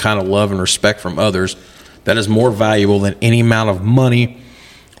individual the kind of love and respect from others that is more valuable than any amount of money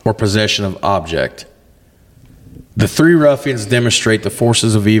or possession of object. The Three Ruffians demonstrate the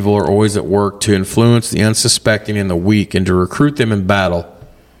forces of evil are always at work to influence the unsuspecting and the weak and to recruit them in battle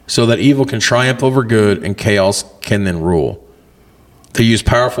so that evil can triumph over good and chaos can then rule. They use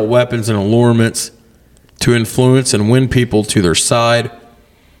powerful weapons and allurements to influence and win people to their side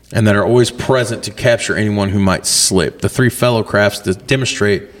and that are always present to capture anyone who might slip. The three fellow crafts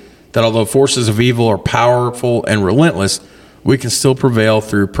demonstrate that although forces of evil are powerful and relentless, we can still prevail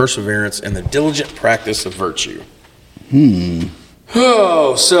through perseverance and the diligent practice of virtue.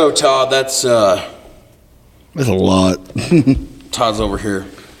 Oh, so Todd, that's a lot. Todd's over here.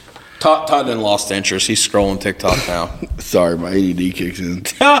 Todd done lost interest. He's scrolling TikTok now. Sorry, my ADD kicks in.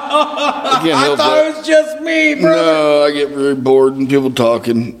 I thought it was just me, bro. No, I get very bored and people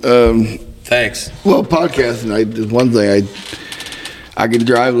talking. Thanks. Well, podcasting is one thing. I can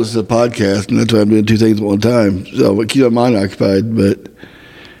drive, listen to a podcast, and that's why I'm doing two things at one time. So I keep my mind occupied. But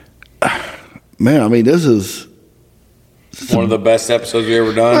man, I mean, this is one of the best episodes we've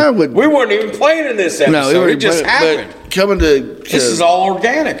ever done. We weren't even playing in this episode. No, it just happened. This is all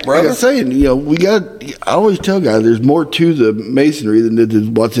organic, brother. Like I'm saying, I always tell guys there's more to the Masonry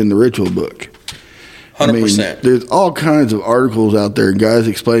than what's in the ritual book. 100%. I mean, there's all kinds of articles out there, guys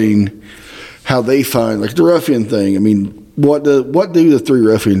explaining how they find, like the ruffian thing. I mean, what do the Three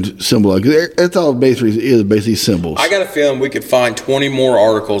Ruffians symbolize? That's all Masonry is, basically symbols. I got a feeling we could find 20 more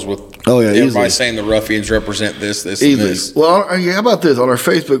articles with everybody easily saying the ruffians represent this, easily. And this. Well, how about this? On our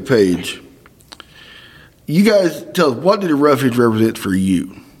Facebook page, you guys tell us, what did the ruffians represent for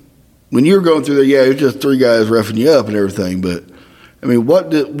you? When you were going through there, it was just three guys roughing you up and everything, but I mean, what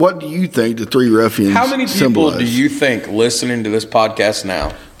do you think the Three Ruffians How many people symbolize? Do you think listening to this podcast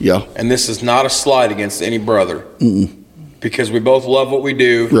now? Yeah. And this is not a slight against any brother. Because we both love what we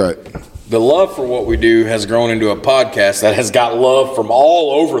do. Right. The love for what we do has grown into a podcast that has got love from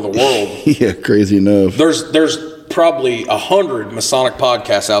all over the world. Yeah, crazy enough. There's probably 100 Masonic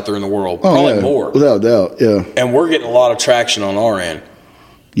podcasts out there in the world. Probably more. Without a doubt, yeah. And we're getting a lot of traction on our end.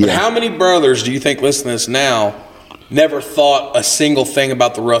 Yeah. But how many brothers do you think listen to this now never thought a single thing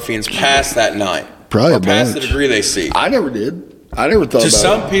about the ruffians past that night? Probably or past the degree they see? I never did. I never thought about it. To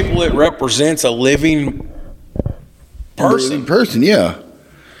some people, it represents a living person, yeah.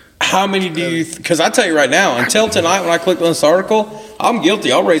 How many do you? Because I tell you right now, until tonight when I clicked on this article, I'm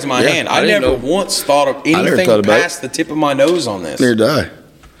guilty. I'll raise my hand. I never once thought of anything past the tip of my nose on this. Neither did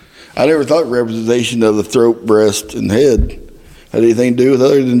I never thought representation of the throat, breast, and head had anything to do with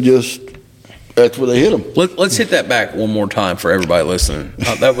other than just that's where they hit them. Let's hit that back one more time for everybody listening.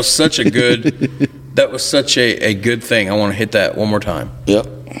 That was such a good. That was such a good thing. I want to hit that one more time. Yep.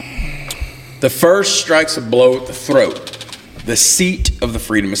 The first strikes a blow at the throat, the seat of the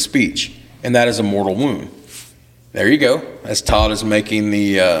freedom of speech, and that is a mortal wound. There you go. As Todd is making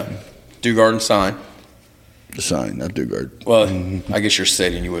the Dugard sign. The sign, not Dugard. Well, I guess you're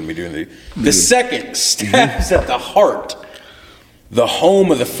sitting. You wouldn't be doing the second stabs at the heart, the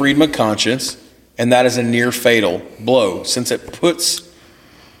home of the freedom of conscience, and that is a near fatal blow, since it puts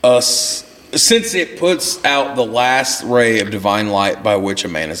out the last ray of divine light by which a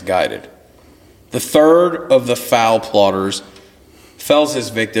man is guided. The third of the foul plotters fells his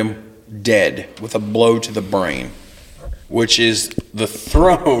victim dead with a blow to the brain, which is the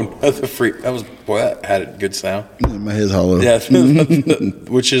throne of the free. That had a good sound. My head's hollow. Yeah,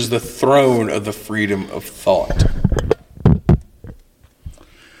 which is the throne of the freedom of thought.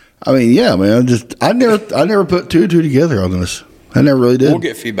 I mean, yeah, man. I never put two and two together on this. I never really did. We'll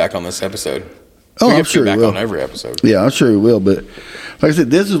get feedback on this episode. I'm sure we will. On every episode. Yeah, I'm sure we will. But like I said,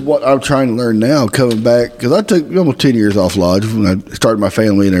 this is what I'm trying to learn now, coming back, because I took almost 10 years off Lodge when I started my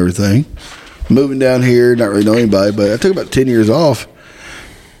family and everything. Moving down here, not really know anybody, but I took about 10 years off.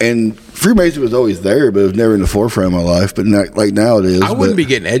 And Freemasonry was always there, but it was never in the forefront of my life. But not, like now it is. I wouldn't be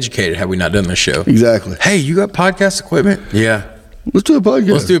getting educated had we not done this show. Exactly. Hey, you got podcast equipment? Yeah. Let's do a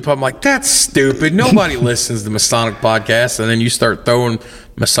podcast. Let's do a podcast. I'm like, that's stupid. Nobody listens to Masonic podcasts. And then you start throwing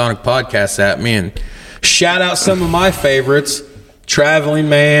Masonic podcasts at me. And shout out some of my favorites. Traveling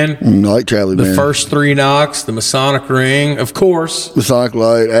Man. I like Traveling Man. The First Three Knocks. The Masonic Ring. Of course. Masonic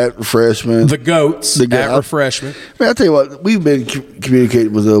Light. At Refreshment. The Goats. At Refreshment. Man, I'll tell you what. We've been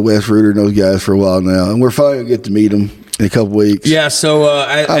communicating with Wes Reuter and those guys for a while now. And we're finally going to get to meet them. in a couple weeks. Yeah, so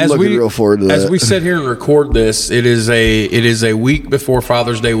I'm looking real forward to that. As we sit here and record this, it is a week before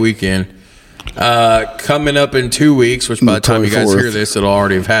Father's Day weekend. Coming up in 2 weeks, which by the time you guys hear this, it'll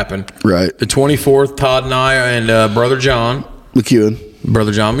already have happened. Right. The 24th, Todd and I and Brother John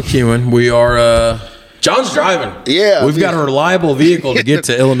McEwen. We are John's driving. Yeah. We've got a reliable vehicle to get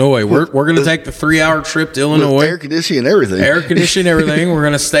to Illinois. We're going to take the 3-hour trip to Illinois. With air conditioning and everything. We're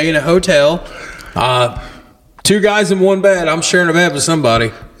going to stay in a hotel. 2 guys in one bed. I'm sharing a bed with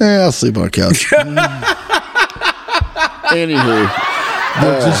somebody. Yeah, I'll sleep on a couch. Anywho.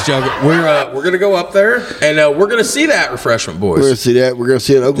 We're just joking. We're going to go up there, and we're going to see that Refreshment Boys. We're going to see that. We're going to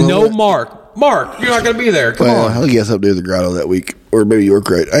see it in Oklahoma. No, Mark, you're not going to be there. Come on. I think he has something to do with the grotto that week. Or maybe York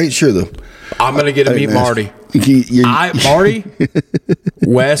right. I ain't sure, though. I'm going to get to meet Marty. Marty,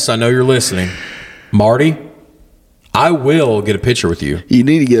 Wes, I know you're listening. Marty, I will get a picture with you. You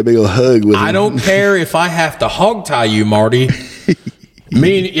need to get a big old hug with him. I don't care if I have to hog tie you, Marty.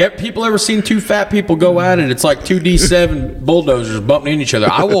 People ever seen 2 fat people go at it? It's like 2 D7 bulldozers bumping into each other.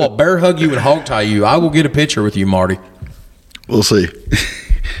 I will bear hug you and hog tie you. I will get a picture with you, Marty. We'll see.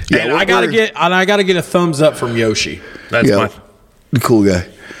 And I gotta get a thumbs up from Yoshi. That's the cool guy.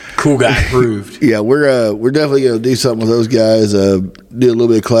 Cool guy approved. Yeah, we're definitely gonna do something with those guys. Do a little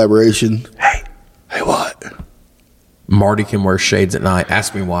bit of collaboration. Hey, what? Marty can wear shades at night.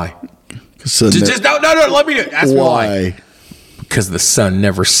 Ask me why. Just no. Let me do it. Ask me why. Because the sun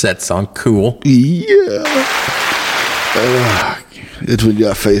never sets on cool. Yeah. It's when you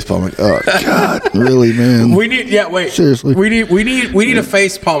got facepalm. Like, oh God, really, man? Seriously. We need a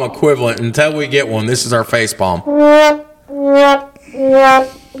facepalm equivalent. Until we get one, this is our facepalm.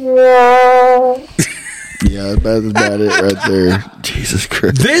 Yeah, that's about it right there. Jesus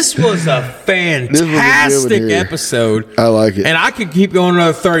Christ. This was a fantastic episode. I like it. And I could keep going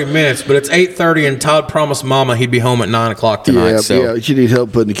another 30 minutes, but it's 8:30 and Todd promised Mama he'd be home at 9 o'clock tonight. Yeah, she needs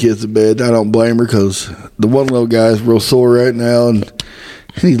help putting the kids to bed. I don't blame her because the one little guy's real sore right now and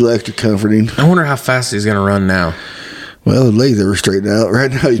he needs a little extra comforting. I wonder how fast he's going to run now. Well, his legs are straightened out.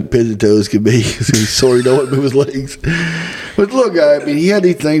 Right now, he's pigeon toes can be. He's sore. He don't want to move his legs. But the little guy, he had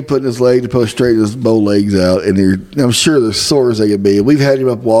these things putting his leg to put straighten his bow legs out. And I'm sure they're sore as they can be. We've had him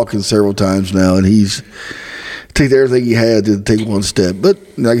up walking several times now, and he's taken everything he had to take one step. But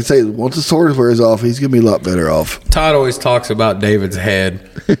like I say, once the soreness wears off, he's going to be a lot better off. Todd always talks about David's head.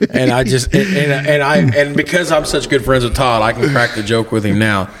 And I just, and because I'm such good friends with Todd, I can crack the joke with him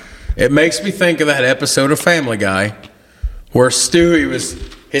now. It makes me think of that episode of Family Guy where Stewie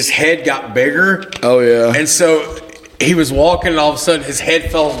his head got bigger. Oh, yeah. And so he was walking and all of a sudden his head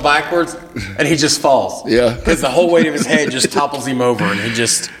falls backwards and he just falls. Yeah. Because the whole weight of his head just topples him over and he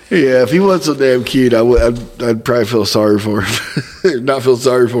just... Yeah, if he wasn't so damn cute, I'd probably feel sorry for him. Not feel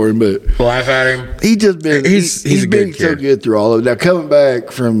sorry for him, but... Laugh at him. He's just been... He's been so good through all of it. Now, coming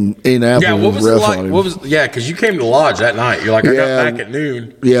back from Indianapolis was rough on him. Because you came to the lodge that night. You're like, I got back at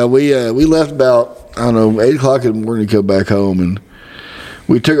noon. Yeah, we left about... 8 o'clock in the morning to come back home, and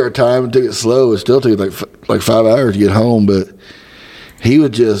we took our time and took it slow. It still took like 5 hours to get home, but he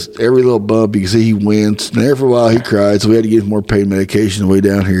was just, every little bump, you could see he winced, and after a while he cried, so we had to give him more pain medication on the way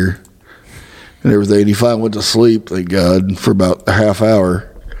down here and everything. And he finally went to sleep, thank God, for about a half hour.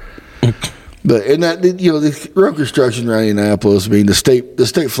 But, and that, the road construction around Indianapolis, the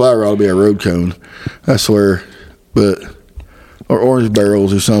state flower ought to be a road cone, I swear, or orange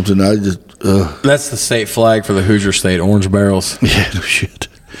barrels or something. That's the state flag for the Hoosier State, orange barrels. Yeah, no shit.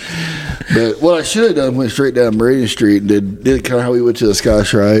 But what I should have done, went straight down Meridian Street and did kind of how we went to the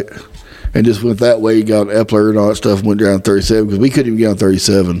Scotch Rite and just went that way, got on Epler and all that stuff and went down 37 because we couldn't even get on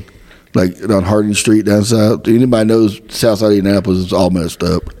 37, like on Harding Street down south. Anybody knows south side of Indianapolis is all messed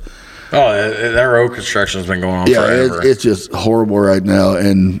up. Oh, that road construction has been going on forever. It's just horrible right now.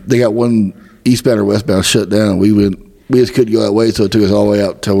 And they got one eastbound or westbound shut down. We just couldn't go that way, so it took us all the way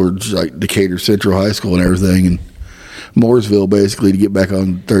out towards like Decatur Central High School and everything, and Mooresville basically to get back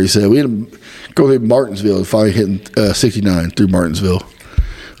on 37. We had to go through Martinsville and finally hitting 69 through Martinsville,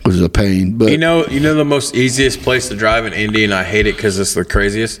 which is a pain. But you know the most easiest place to drive in Indy, and I hate it because it's the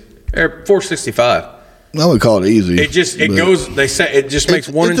craziest. 465. I would call it easy. It goes. They say it just makes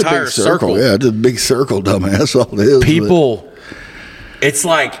one entire circle. Yeah, it's a big circle, dumbass. All it is. People. It's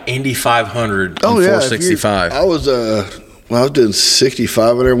like Indy 500 and 465. I was doing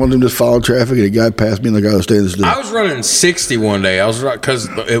 65 and everyone just following traffic, and a guy passed me like I was standing still. I was running 60 one day. I was because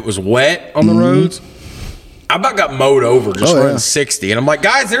it was wet on the roads. I about got mowed over just running 60, and I'm like,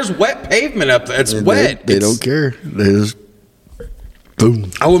 guys, there's wet pavement up there. It's wet. They don't care. They just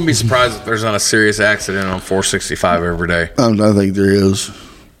boom. I wouldn't be surprised if there's not a serious accident on 465 every day. I think there is.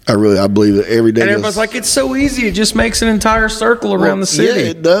 I believe that every day. And everybody's like, it's so easy. It just makes an entire circle around the city.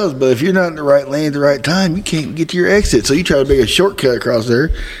 Yeah, it does. But if you're not in the right lane at the right time, you can't get to your exit. So you try to make a shortcut across there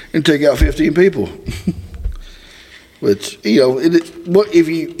and take out 15 people. Which,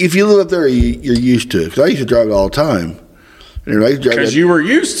 if you live up there, you're used to it. Because I used to drive it all the time. Because you were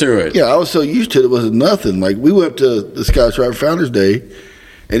used to it. Yeah, I was so used to it, it wasn't nothing. Like, we went to the Scotch Rite Founders Day,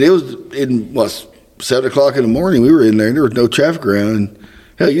 and it was 7 o'clock in the morning. We were in there, and there was no traffic around. And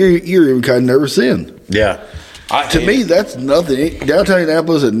hell, you're even kind of nervous then. Yeah. To me, that's nothing. Downtown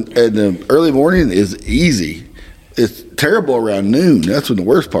Indianapolis in the early morning is easy. It's terrible around noon. That's when the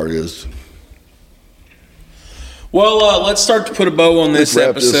worst part is. Well, let's start to put a bow on this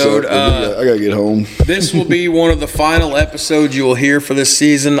episode. I got to get home. This will be one of the final episodes you will hear for this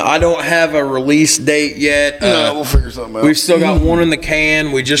season. I don't have a release date yet. No, we'll figure something out. We've still got one in the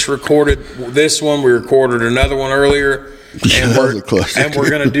can. We just recorded this one. We recorded another one earlier. And we're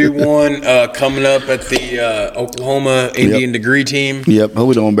going to do one coming up at the Oklahoma Indian Degree Team. Yep. Hope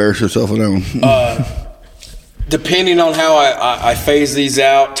we don't embarrass ourselves on that one. Depending on how I phase these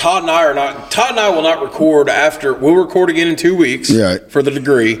out, Todd and I will not record after. We'll record again in 2 weeks for the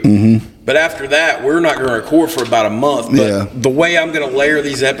degree. Mm-hmm. But after that, we're not going to record for about a month. But the way I'm going to layer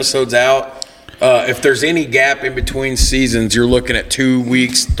these episodes out, if there's any gap in between seasons, you're looking at 2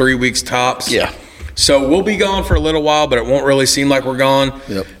 weeks, 3 weeks tops. Yeah. So we'll be gone for a little while, but it won't really seem like we're gone.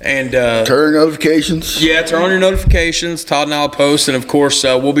 Yep. And turn notifications. Yeah, turn on your notifications. Todd and I'll post, and of course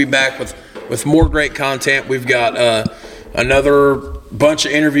we'll be back with more great content. We've got another bunch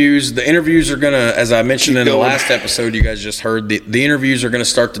of interviews. The interviews are going to, as I mentioned in the last episode you guys just heard, the interviews are going to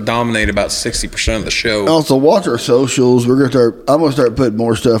start to dominate about 60% of the show. Also, watch our socials. I'm going to start putting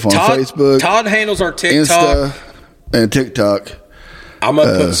more stuff on Facebook. Todd handles our TikTok. Insta and TikTok. I'm going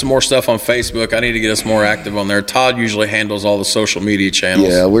to put some more stuff on Facebook. I need to get us more active on there. Todd usually handles all the social media channels.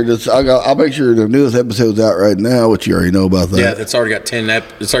 Yeah, I'll make sure the newest episode's out right now, which you already know about that. Yeah, it's already got 10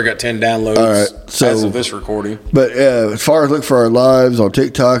 downloads as of this recording. But as far as look for our lives on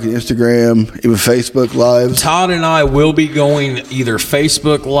TikTok and Instagram, even Facebook lives. Todd and I will be going either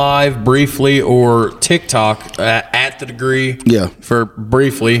Facebook Live briefly or TikTok at the degree. Yeah. For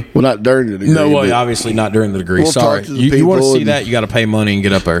briefly. Well, not during the degree. No, well, obviously not during the degree. Sorry. You want to see that, you got to pay money and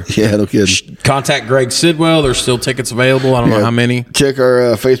get up there. Yeah, no kidding. Contact Greg Sidwell. There's still tickets available. I don't know how many. Check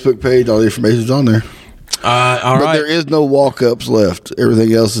our Facebook page. All the information's on there. But there is no walk-ups left.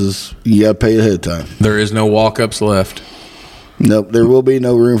 Everything else is you got to pay ahead of time. There is no walk-ups left. Nope, there will be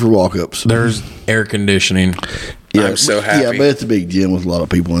no room for walk-ups. There's air conditioning. Yeah, I'm so happy. Yeah, but it's a big gym with a lot of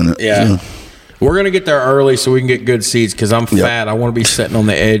people in it. Yeah. So. We're going to get there early so we can get good seats because I'm fat. I want to be sitting on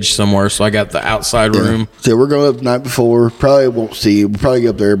the edge somewhere, so I got the outside room. So we're going up the night before. Probably won't see you. We'll probably get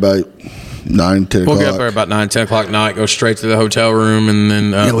up there about 9, 10 o'clock. We'll get up there about 9, 10 o'clock at night, go straight to the hotel room, and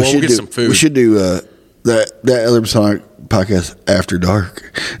then we'll get some food. We should do that other Sonic podcast after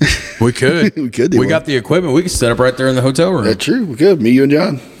dark. We could. We got the equipment. We could set up right there in the hotel room. That's true. We could. Me, you, and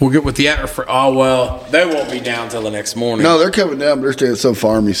John. We'll get with the atmosphere. Oh, well, they won't be down till the next morning. No, they're coming down, but they're staying at some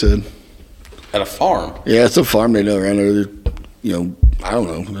farm, he said. At a farm? Yeah, it's a farm they know around there. I don't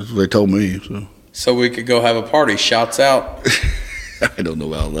know. That's what they told me. So we could go have a party. Shouts out. I don't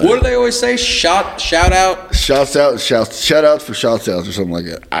know about that. What do they always say? Shout out? Shouts out, shout outs for shouts outs or something like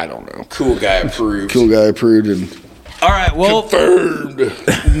that. I don't know. Cool guy approved. And all right, well. Confirmed.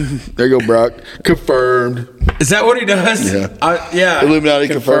 There you go, Brock. Confirmed. Is that what he does? Yeah. Illuminati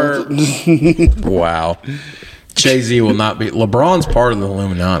confirmed. Wow. Jay-Z will not be. LeBron's part of the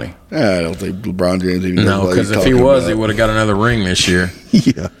Illuminati. I don't think LeBron James even knows. No, because if he was, he would have got another ring this year.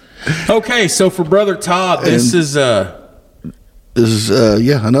 Yeah. Okay, so for Brother Todd, this is another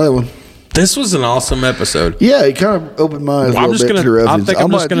one. This was an awesome episode. Yeah, it kind of opened my eyes a little bit to the Ruffians. I think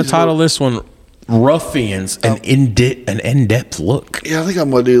I'm just going to title this one Ruffians, an in-depth look. Yeah, I think I'm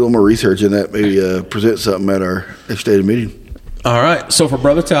going to do a little more research in that, maybe present something at our next state meeting. All right. So for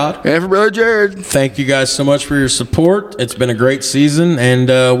Brother Todd. And for Brother Jared. Thank you guys so much for your support. It's been a great season, and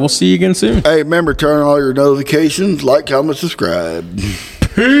we'll see you again soon. Hey, remember, turn on all your notifications, like, comment, subscribe.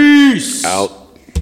 Peace. Out.